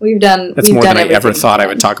 So that's more than I ever thought I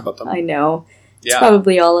would talk about them. I know. Yeah. It's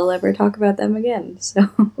probably all I'll ever talk about them again. So.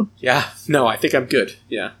 Yeah. No, I think I'm good.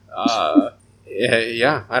 Yeah.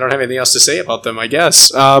 Yeah. I don't have anything else to say about them, I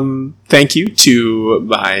guess. Thank you to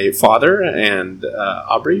my father and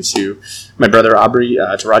Aubrey, to my brother Aubrey,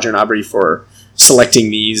 to Roger and Aubrey for selecting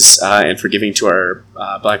these and for giving to our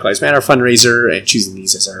Black Lives Matter fundraiser and choosing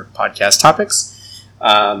these as our podcast topics.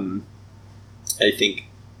 I think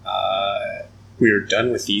we're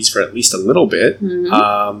done with these for at least a little bit.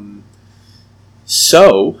 Mm-hmm.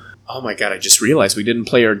 So, oh my god, I just realized we didn't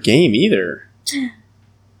play our game either.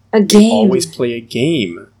 A game? We always play a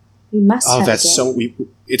game. We must have that's a game.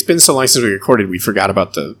 It's been so long since we recorded, we forgot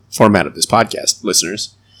about the format of this podcast,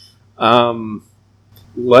 listeners.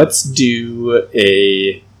 Let's do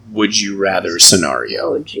a Would You Rather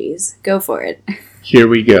scenario. Oh, jeez. Go for it. Here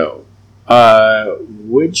we go.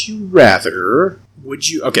 Would you rather... Would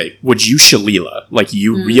you, Shalila, like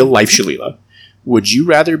you, real life Shalila, would you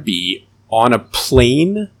rather be on a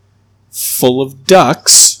plane full of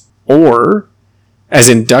ducks, or, as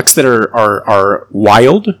in ducks that are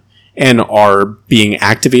wild and are being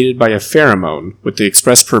activated by a pheromone with the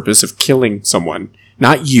express purpose of killing someone,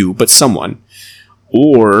 not you, but someone,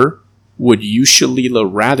 or would you, Shalila,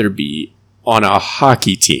 rather be on a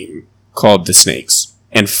hockey team called the Snakes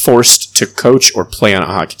and forced to coach or play on a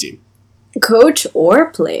hockey team? Coach or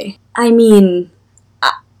play? I mean...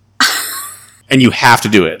 And you have to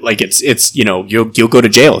do it. Like, it's you'll go to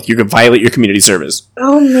jail. You're going to violate your community service.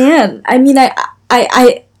 Oh, man. I mean,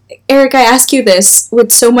 I Eric, I ask you this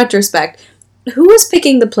with so much respect. Who was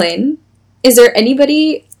picking the plane? Is there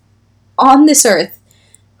anybody on this earth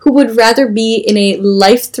who would rather be in a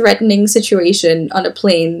life-threatening situation on a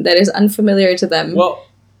plane that is unfamiliar to them? Well...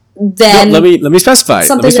 Then let me specify.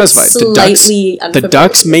 The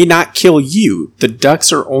ducks may not kill you. The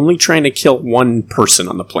ducks are only trying to kill one person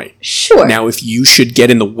on the plane. Sure. Now, if you should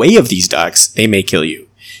get in the way of these ducks, they may kill you.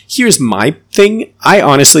 Here's my thing. I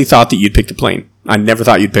honestly thought that you'd pick the plane. I never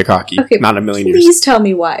thought you'd pick hockey. Okay, not in a million years. Please tell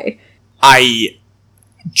me why. I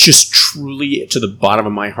just truly, to the bottom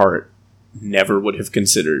of my heart, never would have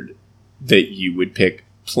considered that you would pick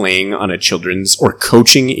playing on a children's or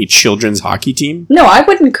coaching a children's hockey team. No, I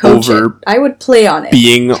wouldn't coach it. I would play on it.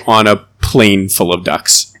 Being on a plane full of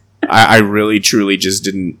ducks. I really, truly just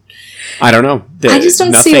didn't... I don't know. I just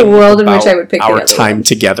don't see a world in which I would pick our time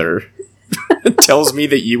together tells me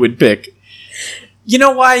that you would pick... You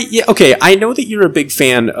know why? Yeah, okay, I know that you're a big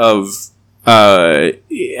fan of,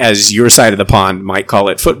 as your side of the pond might call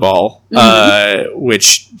it, football,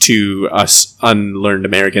 which to us unlearned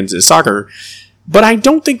Americans is soccer. But I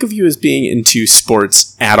don't think of you as being into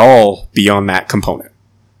sports at all beyond that component.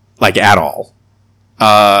 Like, at all.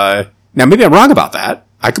 Now, maybe I'm wrong about that.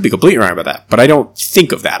 I could be completely wrong about that. But I don't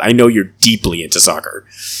think of that. I know you're deeply into soccer.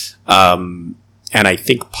 And I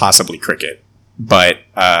think possibly cricket. But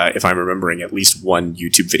if I'm remembering at least one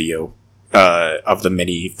YouTube video of the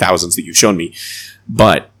many thousands that you've shown me.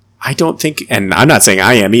 But I don't think... And I'm not saying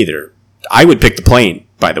I am either. I would pick the plane,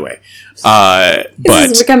 by the way.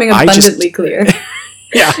 This is becoming abundantly clear.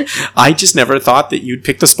 Yeah, I just never thought that you'd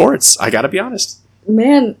pick the sports. I gotta be honest.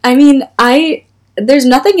 Man, I mean, there's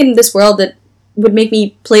nothing in this world that would make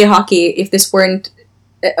me play hockey if this weren't,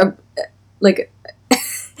 if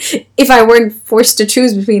I weren't forced to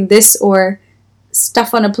choose between this or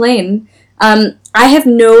stuff on a plane. I have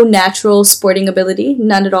no natural sporting ability,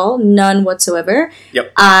 none at all, none whatsoever.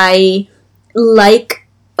 Yep. I like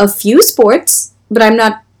a few sports, but I'm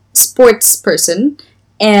not sports person,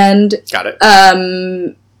 and got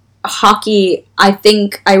it. Hockey, I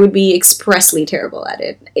think I would be expressly terrible at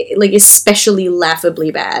it, like especially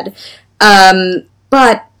laughably bad.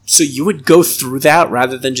 But so you would go through that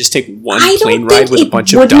rather than just take one plane ride with a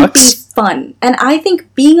bunch of ducks? It wouldn't be fun, and I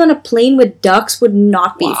think being on a plane with ducks would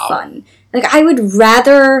not be fun. Like, I would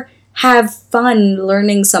rather have fun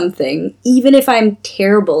learning something, even if I'm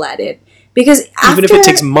terrible at it. Because even if it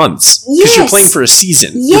takes months, because you're playing for a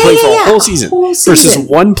season, you're playing for a whole season versus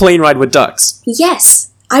one plane ride with ducks.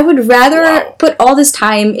 Yes, I would rather put all this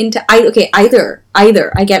time into either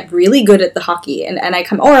I get really good at the hockey and I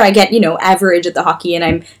get average at the hockey and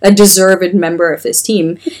I'm a deserved member of this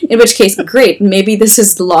team. In which case, great, maybe this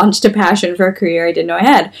has launched a passion for a career I didn't know I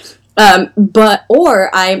had. Or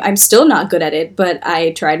I'm still not good at it, but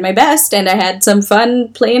I tried my best and I had some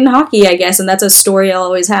fun playing hockey, I guess, and that's a story I'll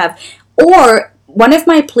always have. Or one of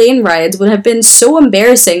my plane rides would have been so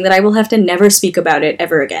embarrassing that I will have to never speak about it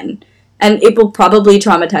ever again. And it will probably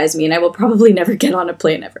traumatize me, and I will probably never get on a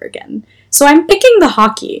plane ever again. So I'm picking the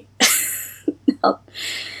hockey.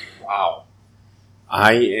 Wow.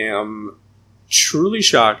 I am truly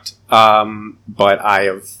shocked, but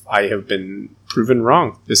I have been proven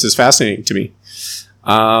wrong. This is fascinating to me.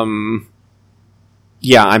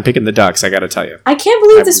 Yeah, I'm picking the Ducks, I gotta tell you. I can't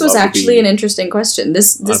believe this was actually an interesting question.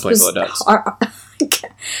 This was...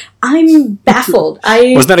 I'm baffled.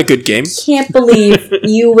 Wasn't that a good game? Can't believe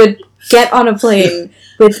you would get on a plane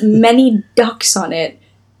with many ducks on it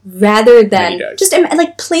rather than just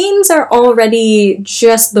like planes are already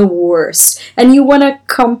just the worst, and you want to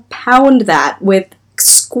compound that with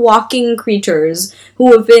squawking creatures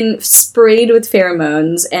who have been sprayed with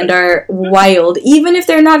pheromones and are wild, even if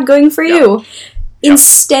they're not going for you,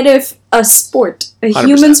 instead of a sport, a 100%.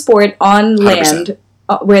 Human sport on 100%. Land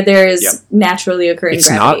where there is naturally occurring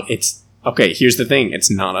gravity. Okay, here's the thing, it's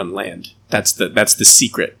not on land. That's the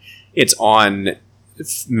secret. It's on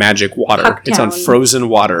magic water. Pucktown. It's on frozen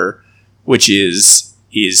water, which is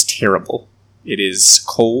terrible. It is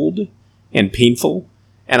cold and painful.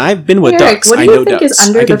 And I've been with ducks. What do you think is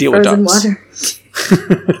under the frozen water?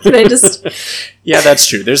 Can I just... Yeah, that's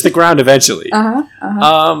true. There's the ground eventually.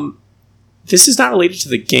 Uh-huh. This is not related to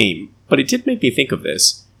the game, but it did make me think of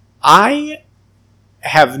this. I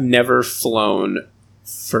have never flown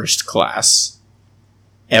first class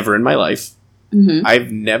ever in my life. Mm-hmm.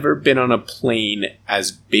 I've never been on a plane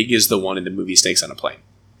as big as the one in the movie Snakes on a Plane.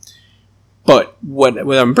 But what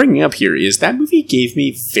I'm bringing up here is that movie gave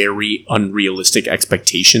me very unrealistic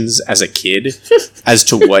expectations as a kid as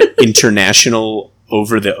to what international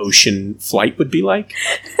over-the-ocean flight would be like.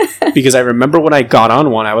 Because I remember when I got on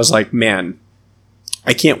one, I was like, man,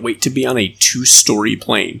 I can't wait to be on a 2-story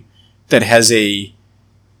plane that has a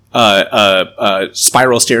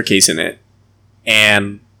spiral staircase in it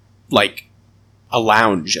and like a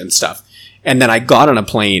lounge and stuff. And then I got on a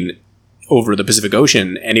plane over the Pacific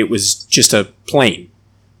Ocean and it was just a plane.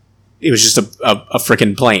 It was just a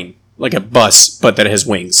freaking plane, like a bus, but that has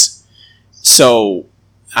wings. So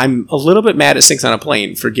I'm a little bit mad at Snakes on a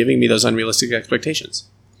Plane for giving me those unrealistic expectations.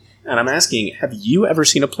 And I'm asking, have you ever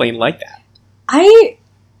seen a plane like that? I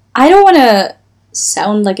don't want to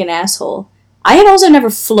sound like an asshole. I had also never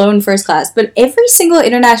flown first class, but every single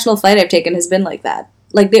international flight I've taken has been like that.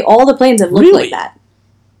 Like, all the planes have looked like that.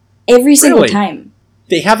 Every single time.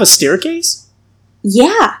 They have a staircase?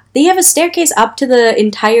 Yeah. They have a staircase up to the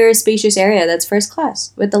entire spacious area that's first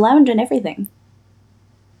class, with the lounge and everything.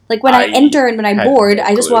 Like, when I enter and when I board,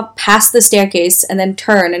 I just walk past the staircase and then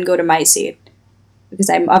turn and go to my seat. Because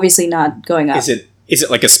I'm obviously not going up. Is it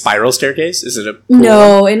like a spiral staircase? Is it a...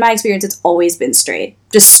 No, in my experience, it's always been straight.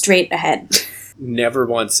 Just straight ahead. Never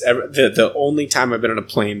once ever. The only time I've been on a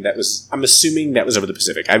plane that was... I'm assuming that was over the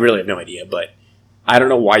Pacific. I really have no idea, but I don't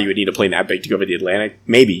know why you would need a plane that big to go over the Atlantic.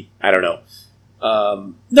 Maybe. I don't know.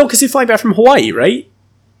 No, because you fly back from Hawaii, right?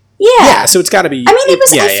 Yeah, so it's got to be... I mean, I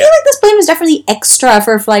feel like this plane was definitely extra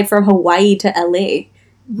for a flight from Hawaii to LA.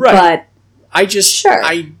 Right. But I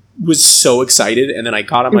was so excited, and then I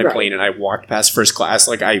got on my plane and I walked past first class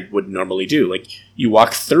like I would normally do. Like, you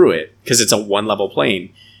walk through it because it's a one-level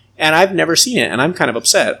plane. And I've never seen it, and I'm kind of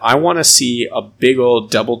upset. I want to see a big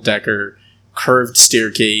old double-decker, curved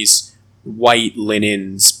staircase, white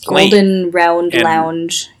linens plane. Golden round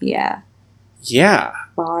lounge. Yeah. Yeah.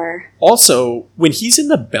 Bar. Also, when he's in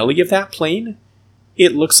the belly of that plane,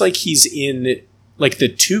 it looks like he's in like the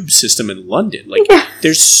tube system in London. Like,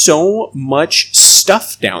 there's so much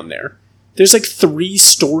stuff down there. There's like 3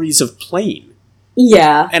 stories of plane.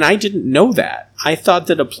 Yeah. And I didn't know that. I thought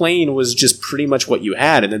that a plane was just pretty much what you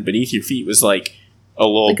had, and then beneath your feet was like a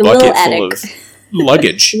little bucket full of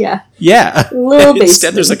luggage. Yeah. Yeah. Little basement.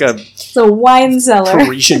 Instead, there's like a wine cellar.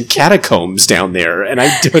 Parisian catacombs down there, and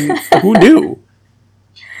I didn't. Who knew?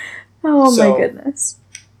 Oh my goodness.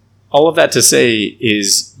 All of that to say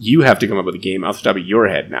is you have to come up with a game off the top of your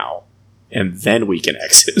head now, and then we can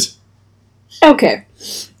exit. Okay.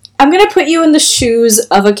 I'm going to put you in the shoes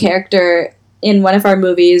of a character in one of our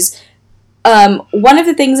movies. One of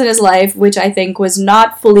the things in his life which I think was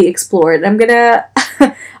not fully explored. I'm gonna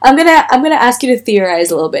ask you to theorize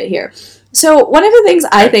a little bit here. So one of the things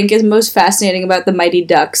I think is most fascinating about the Mighty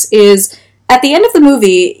Ducks is at the end of the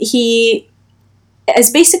movie, he has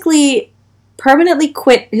basically permanently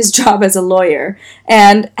quit his job as a lawyer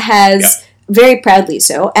and has very proudly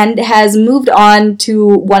so, and has moved on to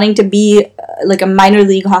wanting to be like a minor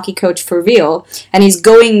league hockey coach for real, and he's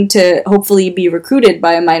going to hopefully be recruited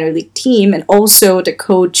by a minor league team and also to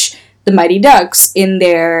coach the Mighty Ducks in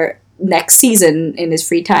their next season in his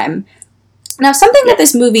free time. Now, something that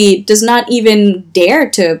this movie does not even dare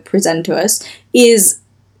to present to us is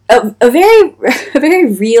a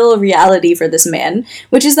very real reality for this man,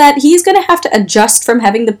 which is that he's going to have to adjust from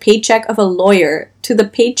having the paycheck of a lawyer to the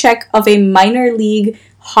paycheck of a minor league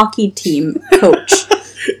hockey team coach.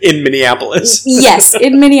 In Minneapolis. Yes,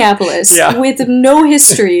 in Minneapolis, with no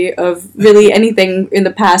history of really anything in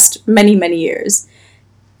the past many, many years.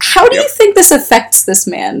 How do you think this affects this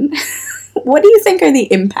man? What do you think are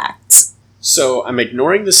the impacts? So I'm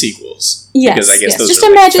ignoring the sequels. Yes, because I guess those just are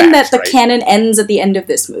imagine facts, that the right? canon ends at the end of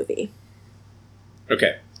this movie.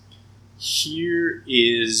 Okay. Here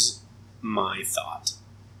is my thought.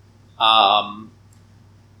 I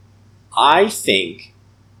think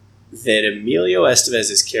that Emilio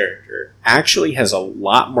Estevez's character actually has a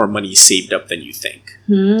lot more money saved up than you think.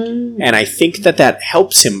 And I think that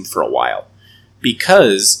helps him for a while.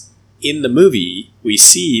 Because in the movie, we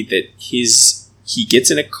see that he gets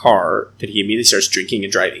in a car that he immediately starts drinking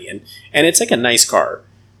and driving in. And it's like a nice car,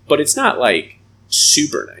 but it's not like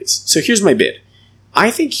super nice. So here's my bid. I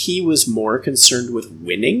think he was more concerned with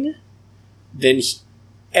winning than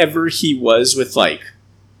ever he was with like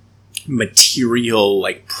material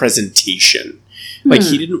like presentation. Like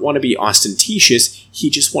he didn't want to be ostentatious, he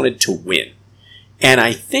just wanted to win. And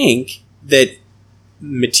I think that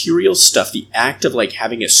material stuff, the act of like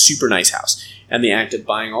having a super nice house and the act of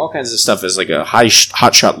buying all kinds of stuff as like a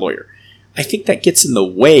hotshot lawyer, I think that gets in the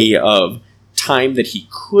way of time that he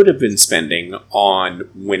could have been spending on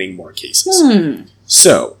winning more cases.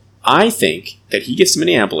 So I think that he gets to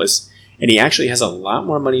Minneapolis and he actually has a lot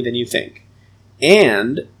more money than you think.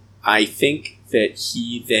 And I think that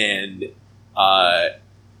he then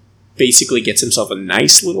basically gets himself a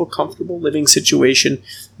nice little comfortable living situation.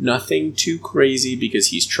 Nothing too crazy because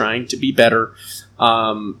he's trying to be better.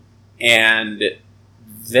 And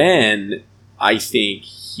then I think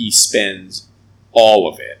he spends all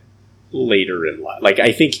of it later in life. Like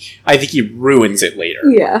I think he ruins it later.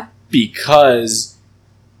 Yeah. Because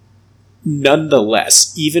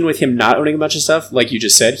nonetheless, even with him not owning a bunch of stuff, like you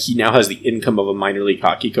just said, he now has the income of a minor league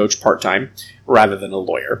hockey coach part-time rather than a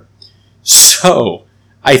lawyer. So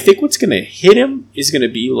I think what's going to hit him is going to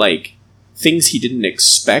be like things he didn't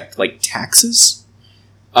expect, like taxes.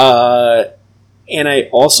 And I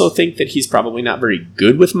also think that he's probably not very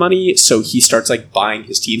good with money, so he starts like buying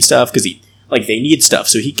his team stuff because they need stuff,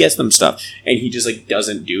 so he gets them stuff, and he just like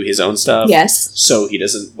doesn't do his own stuff. Yes. So he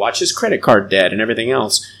doesn't watch his credit card debt and everything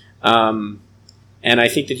else. And I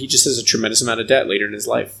think that he just has a tremendous amount of debt later in his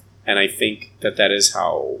life, and I think that is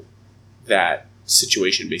how that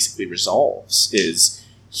situation basically resolves. Is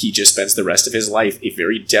he just spends the rest of his life a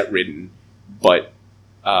very debt-ridden, but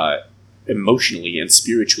emotionally and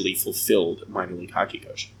spiritually fulfilled minor league hockey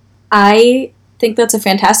coach. I think that's a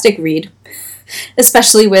fantastic read,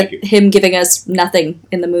 especially with him giving us nothing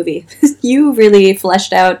in the movie. You really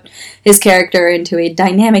fleshed out his character into a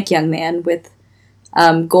dynamic young man with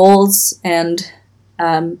goals and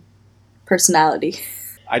personality.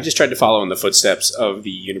 I just tried to follow in the footsteps of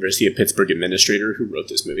the University of Pittsburgh administrator who wrote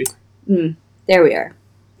this movie. There we are.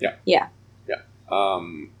 Yeah.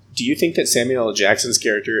 Do you think that Samuel L. Jackson's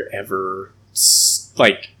character ever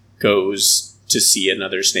goes to see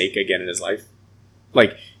another snake again in his life?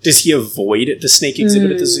 Like, does he avoid the snake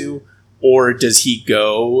exhibit at the zoo, or does he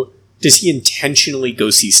intentionally go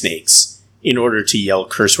see snakes in order to yell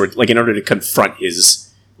curse words, like in order to confront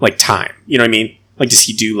his time? You know what I mean? Like, does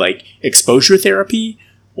he do exposure therapy,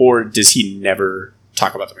 or does he never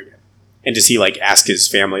talk about them again? And does he ask his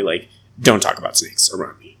family don't talk about snakes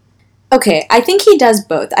around me? Okay, I think he does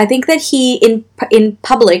both. I think that he, in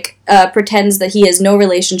public, pretends that he has no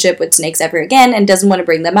relationship with snakes ever again and doesn't want to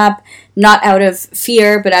bring them up, not out of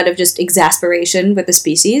fear, but out of just exasperation with the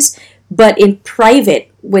species. But in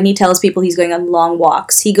private, when he tells people he's going on long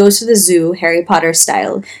walks, he goes to the zoo, Harry Potter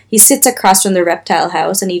style. He sits across from the reptile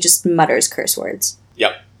house and he just mutters curse words.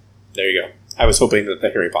 Yep. There you go. I was hoping that the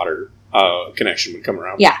Harry Potter connection would come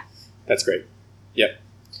around. Yeah. That's great. Yep.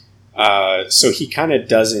 So he kind of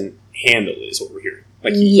doesn't handle it, is what we're hearing.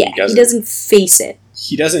 He doesn't face it.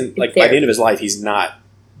 He doesn't, by the end of his life, he's not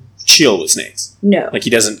chill with snakes. No. He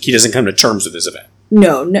doesn't come to terms with this event.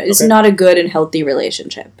 No, it's not a good and healthy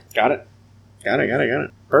relationship. Got it.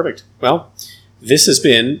 Perfect. Well, this has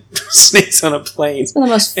been Snakes on a Plane. It's been the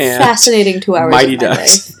most fascinating 2 hours Mighty of my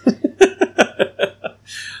Ducks. life.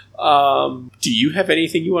 Do you have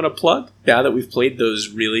anything you want to plug now that we've played those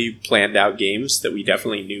really planned out games that we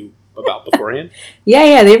definitely knew about beforehand.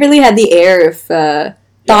 Yeah, they really had the air of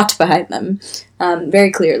thought behind them,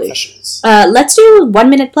 very clearly. Let's do 1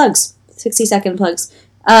 minute plugs, 60-second plugs.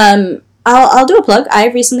 I'll do a plug. I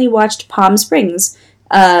recently watched Palm Springs.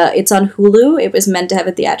 It's on Hulu. It was meant to have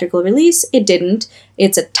a theatrical release. It didn't.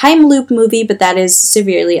 It's a time loop movie, but that is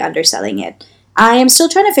severely underselling it. I am still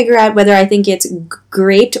trying to figure out whether I think it's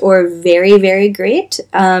great or very, very great.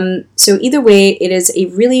 So either way, it is a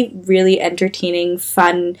really, really entertaining,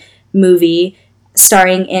 fun movie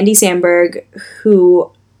starring Andy Samberg,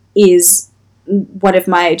 who is one of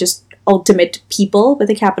my just ultimate people with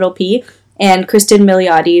a capital P, and Kristen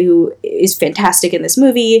Milioti, who is fantastic in this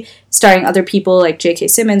movie, starring other people like J.K.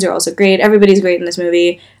 Simmons are also great. Everybody's great in this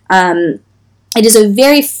movie. It is a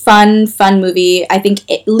very fun movie. I think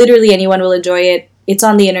literally anyone will enjoy it. It's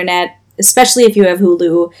on the internet, especially if you have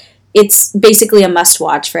Hulu. It's basically a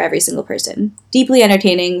must-watch for every single person. Deeply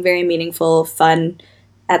entertaining, very meaningful, fun,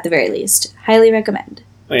 at the very least. Highly recommend.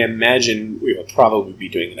 I imagine we will probably be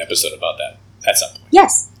doing an episode about that at some point.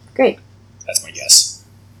 Yes, great. That's my guess.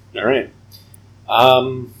 All right. I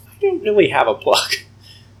don't really have a plug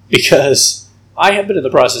because I have been in the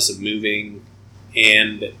process of moving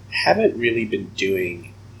and haven't really been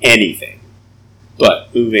doing anything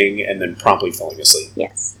but moving and then promptly falling asleep.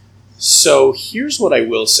 Yes. So here's what I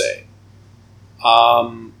will say.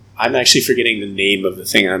 I'm actually forgetting the name of the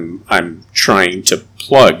thing I'm trying to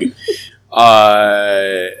plug.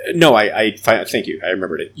 No, I thank you. I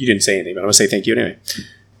remembered it. You didn't say anything, but I'm going to say thank you anyway.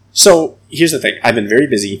 So here's the thing. I've been very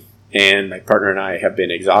busy, and my partner and I have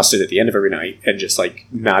been exhausted at the end of every night and just like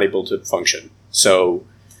not able to function. So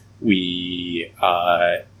we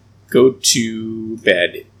go to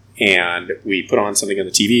bed and we put on something on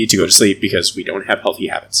the TV to go to sleep because we don't have healthy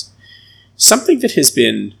habits. Something that has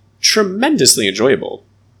been tremendously enjoyable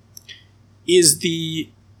is the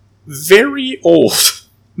very old,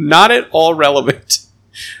 not at all relevant,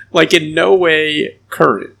 like in no way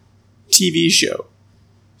current TV show,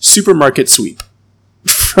 Supermarket Sweep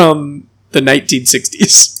from the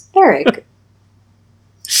 1960s. Eric.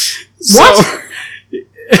 What?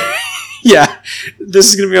 Yeah, this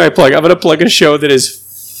is going to be my plug. I'm going to plug a show that is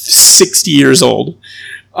 60 years old.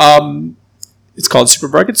 It's called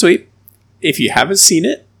Supermarket Sweep. If you haven't seen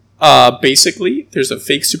it, basically, there's a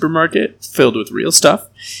fake supermarket filled with real stuff,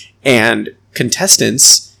 and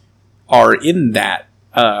contestants are in that.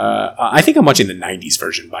 I think I'm watching the 90s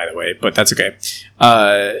version, by the way, but that's okay.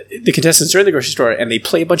 The contestants are in the grocery store, and they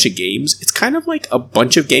play a bunch of games. It's kind of like a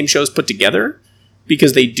bunch of game shows put together,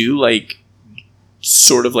 because they do, like,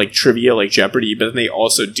 sort of like trivia, like Jeopardy, but then they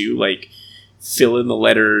also do, like, fill in the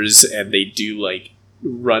letters, and they do, like,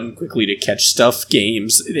 run quickly to catch stuff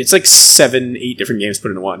games. It's like 7-8 different games put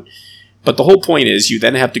into one. But the whole point is you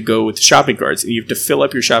then have to go with the shopping carts, and you have to fill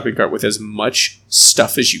up your shopping cart with as much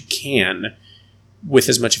stuff as you can, with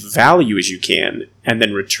as much value as you can, and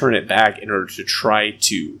then return it back in order to try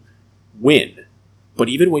to win. But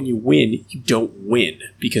even when you win, you don't win,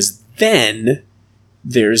 because then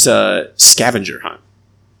there's a scavenger hunt.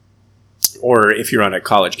 Or if you're on a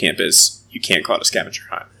college campus, you can't call it a scavenger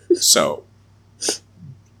hunt. So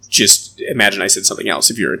just imagine I said something else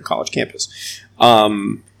if you're in college campus.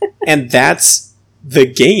 And that's the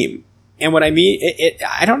game. And what I mean,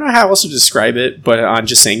 I don't know how else to describe it, but I'm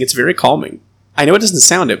just saying it's very calming. I know it doesn't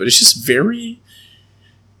sound it, but it's just very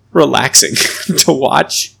relaxing to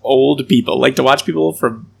watch old people. Like, to watch people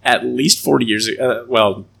from at least 40 years ago.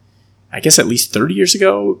 Well, I guess at least 30 years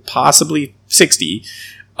ago, possibly 60.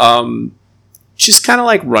 Just kind of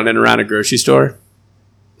like running around a grocery store.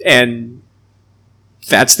 And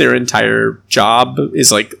that's their entire job,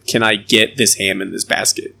 is like, can I get this ham in this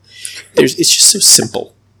basket? It's just so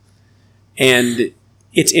simple. And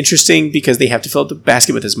it's interesting because they have to fill up the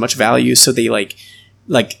basket with as much value. So they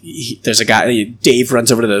there's a guy, Dave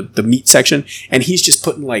runs over to the meat section, and he's just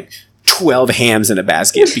putting like 12 hams in a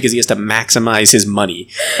basket because he has to maximize his money.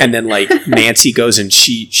 And then like Nancy goes and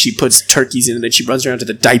she puts turkeys in, and then she runs around to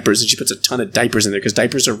the diapers and she puts a ton of diapers in there because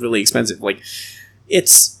diapers are really expensive. Like,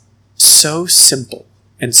 it's so simple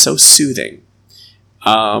and so soothing.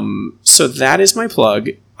 So that is my plug.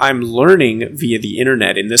 I'm learning via the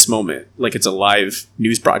internet in this moment, like it's a live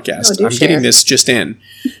news broadcast. I'm getting this just in.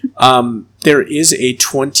 There is a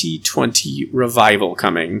 2020 revival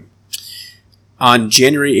coming. On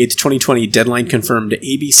January 8th, 2020, Deadline confirmed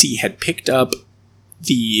ABC had picked up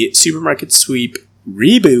the Supermarket Sweep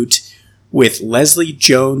reboot with Leslie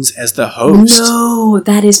Jones as the host. No,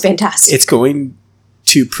 that is fantastic. It's going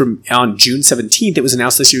to on June 17th. It was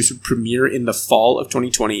announced the series would premiere in the fall of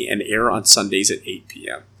 2020 and air on Sundays at 8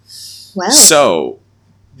 p.m. Well, so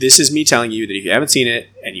this is me telling you that if you haven't seen it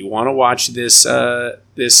and you want to watch this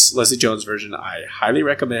this Leslie Jones version, I highly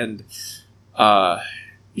recommend.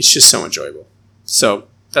 It's just so enjoyable. So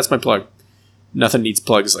that's my plug. Nothing needs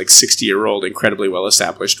plugs like 60-year-old, incredibly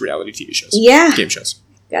well-established reality TV shows. Yeah. Game shows.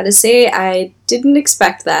 Gotta say, I didn't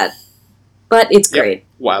expect that, but it's great.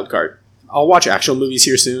 Wild card. I'll watch actual movies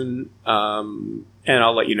here soon, and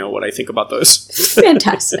I'll let you know what I think about those.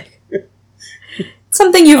 Fantastic.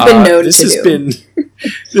 Something you've been known to do.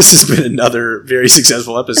 This has been another very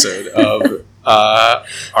successful episode of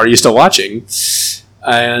Are You Still Watching?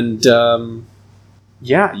 And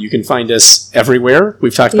you can find us everywhere.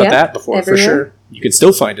 We've talked about that before, everywhere. For sure. You can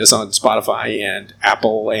still find us on Spotify and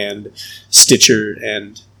Apple and Stitcher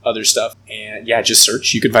and other stuff. And just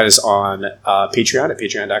search. You can find us on Patreon at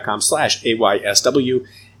patreon.com/AYSW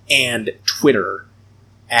and Twitter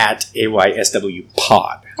at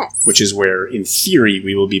AYSWpod, which is where, in theory,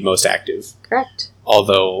 we will be most active. Correct.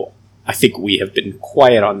 Although, I think we have been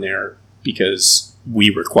quiet on there because we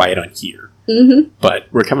were quiet on here. Mm-hmm. But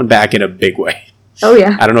we're coming back in a big way. Oh,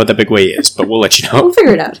 yeah. I don't know what that big way is, but we'll let you know. We'll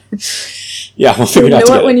figure it out. We'll figure it out together.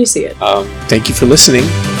 Know it when you see it. Thank you for listening,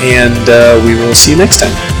 and we will see you next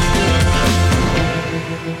time.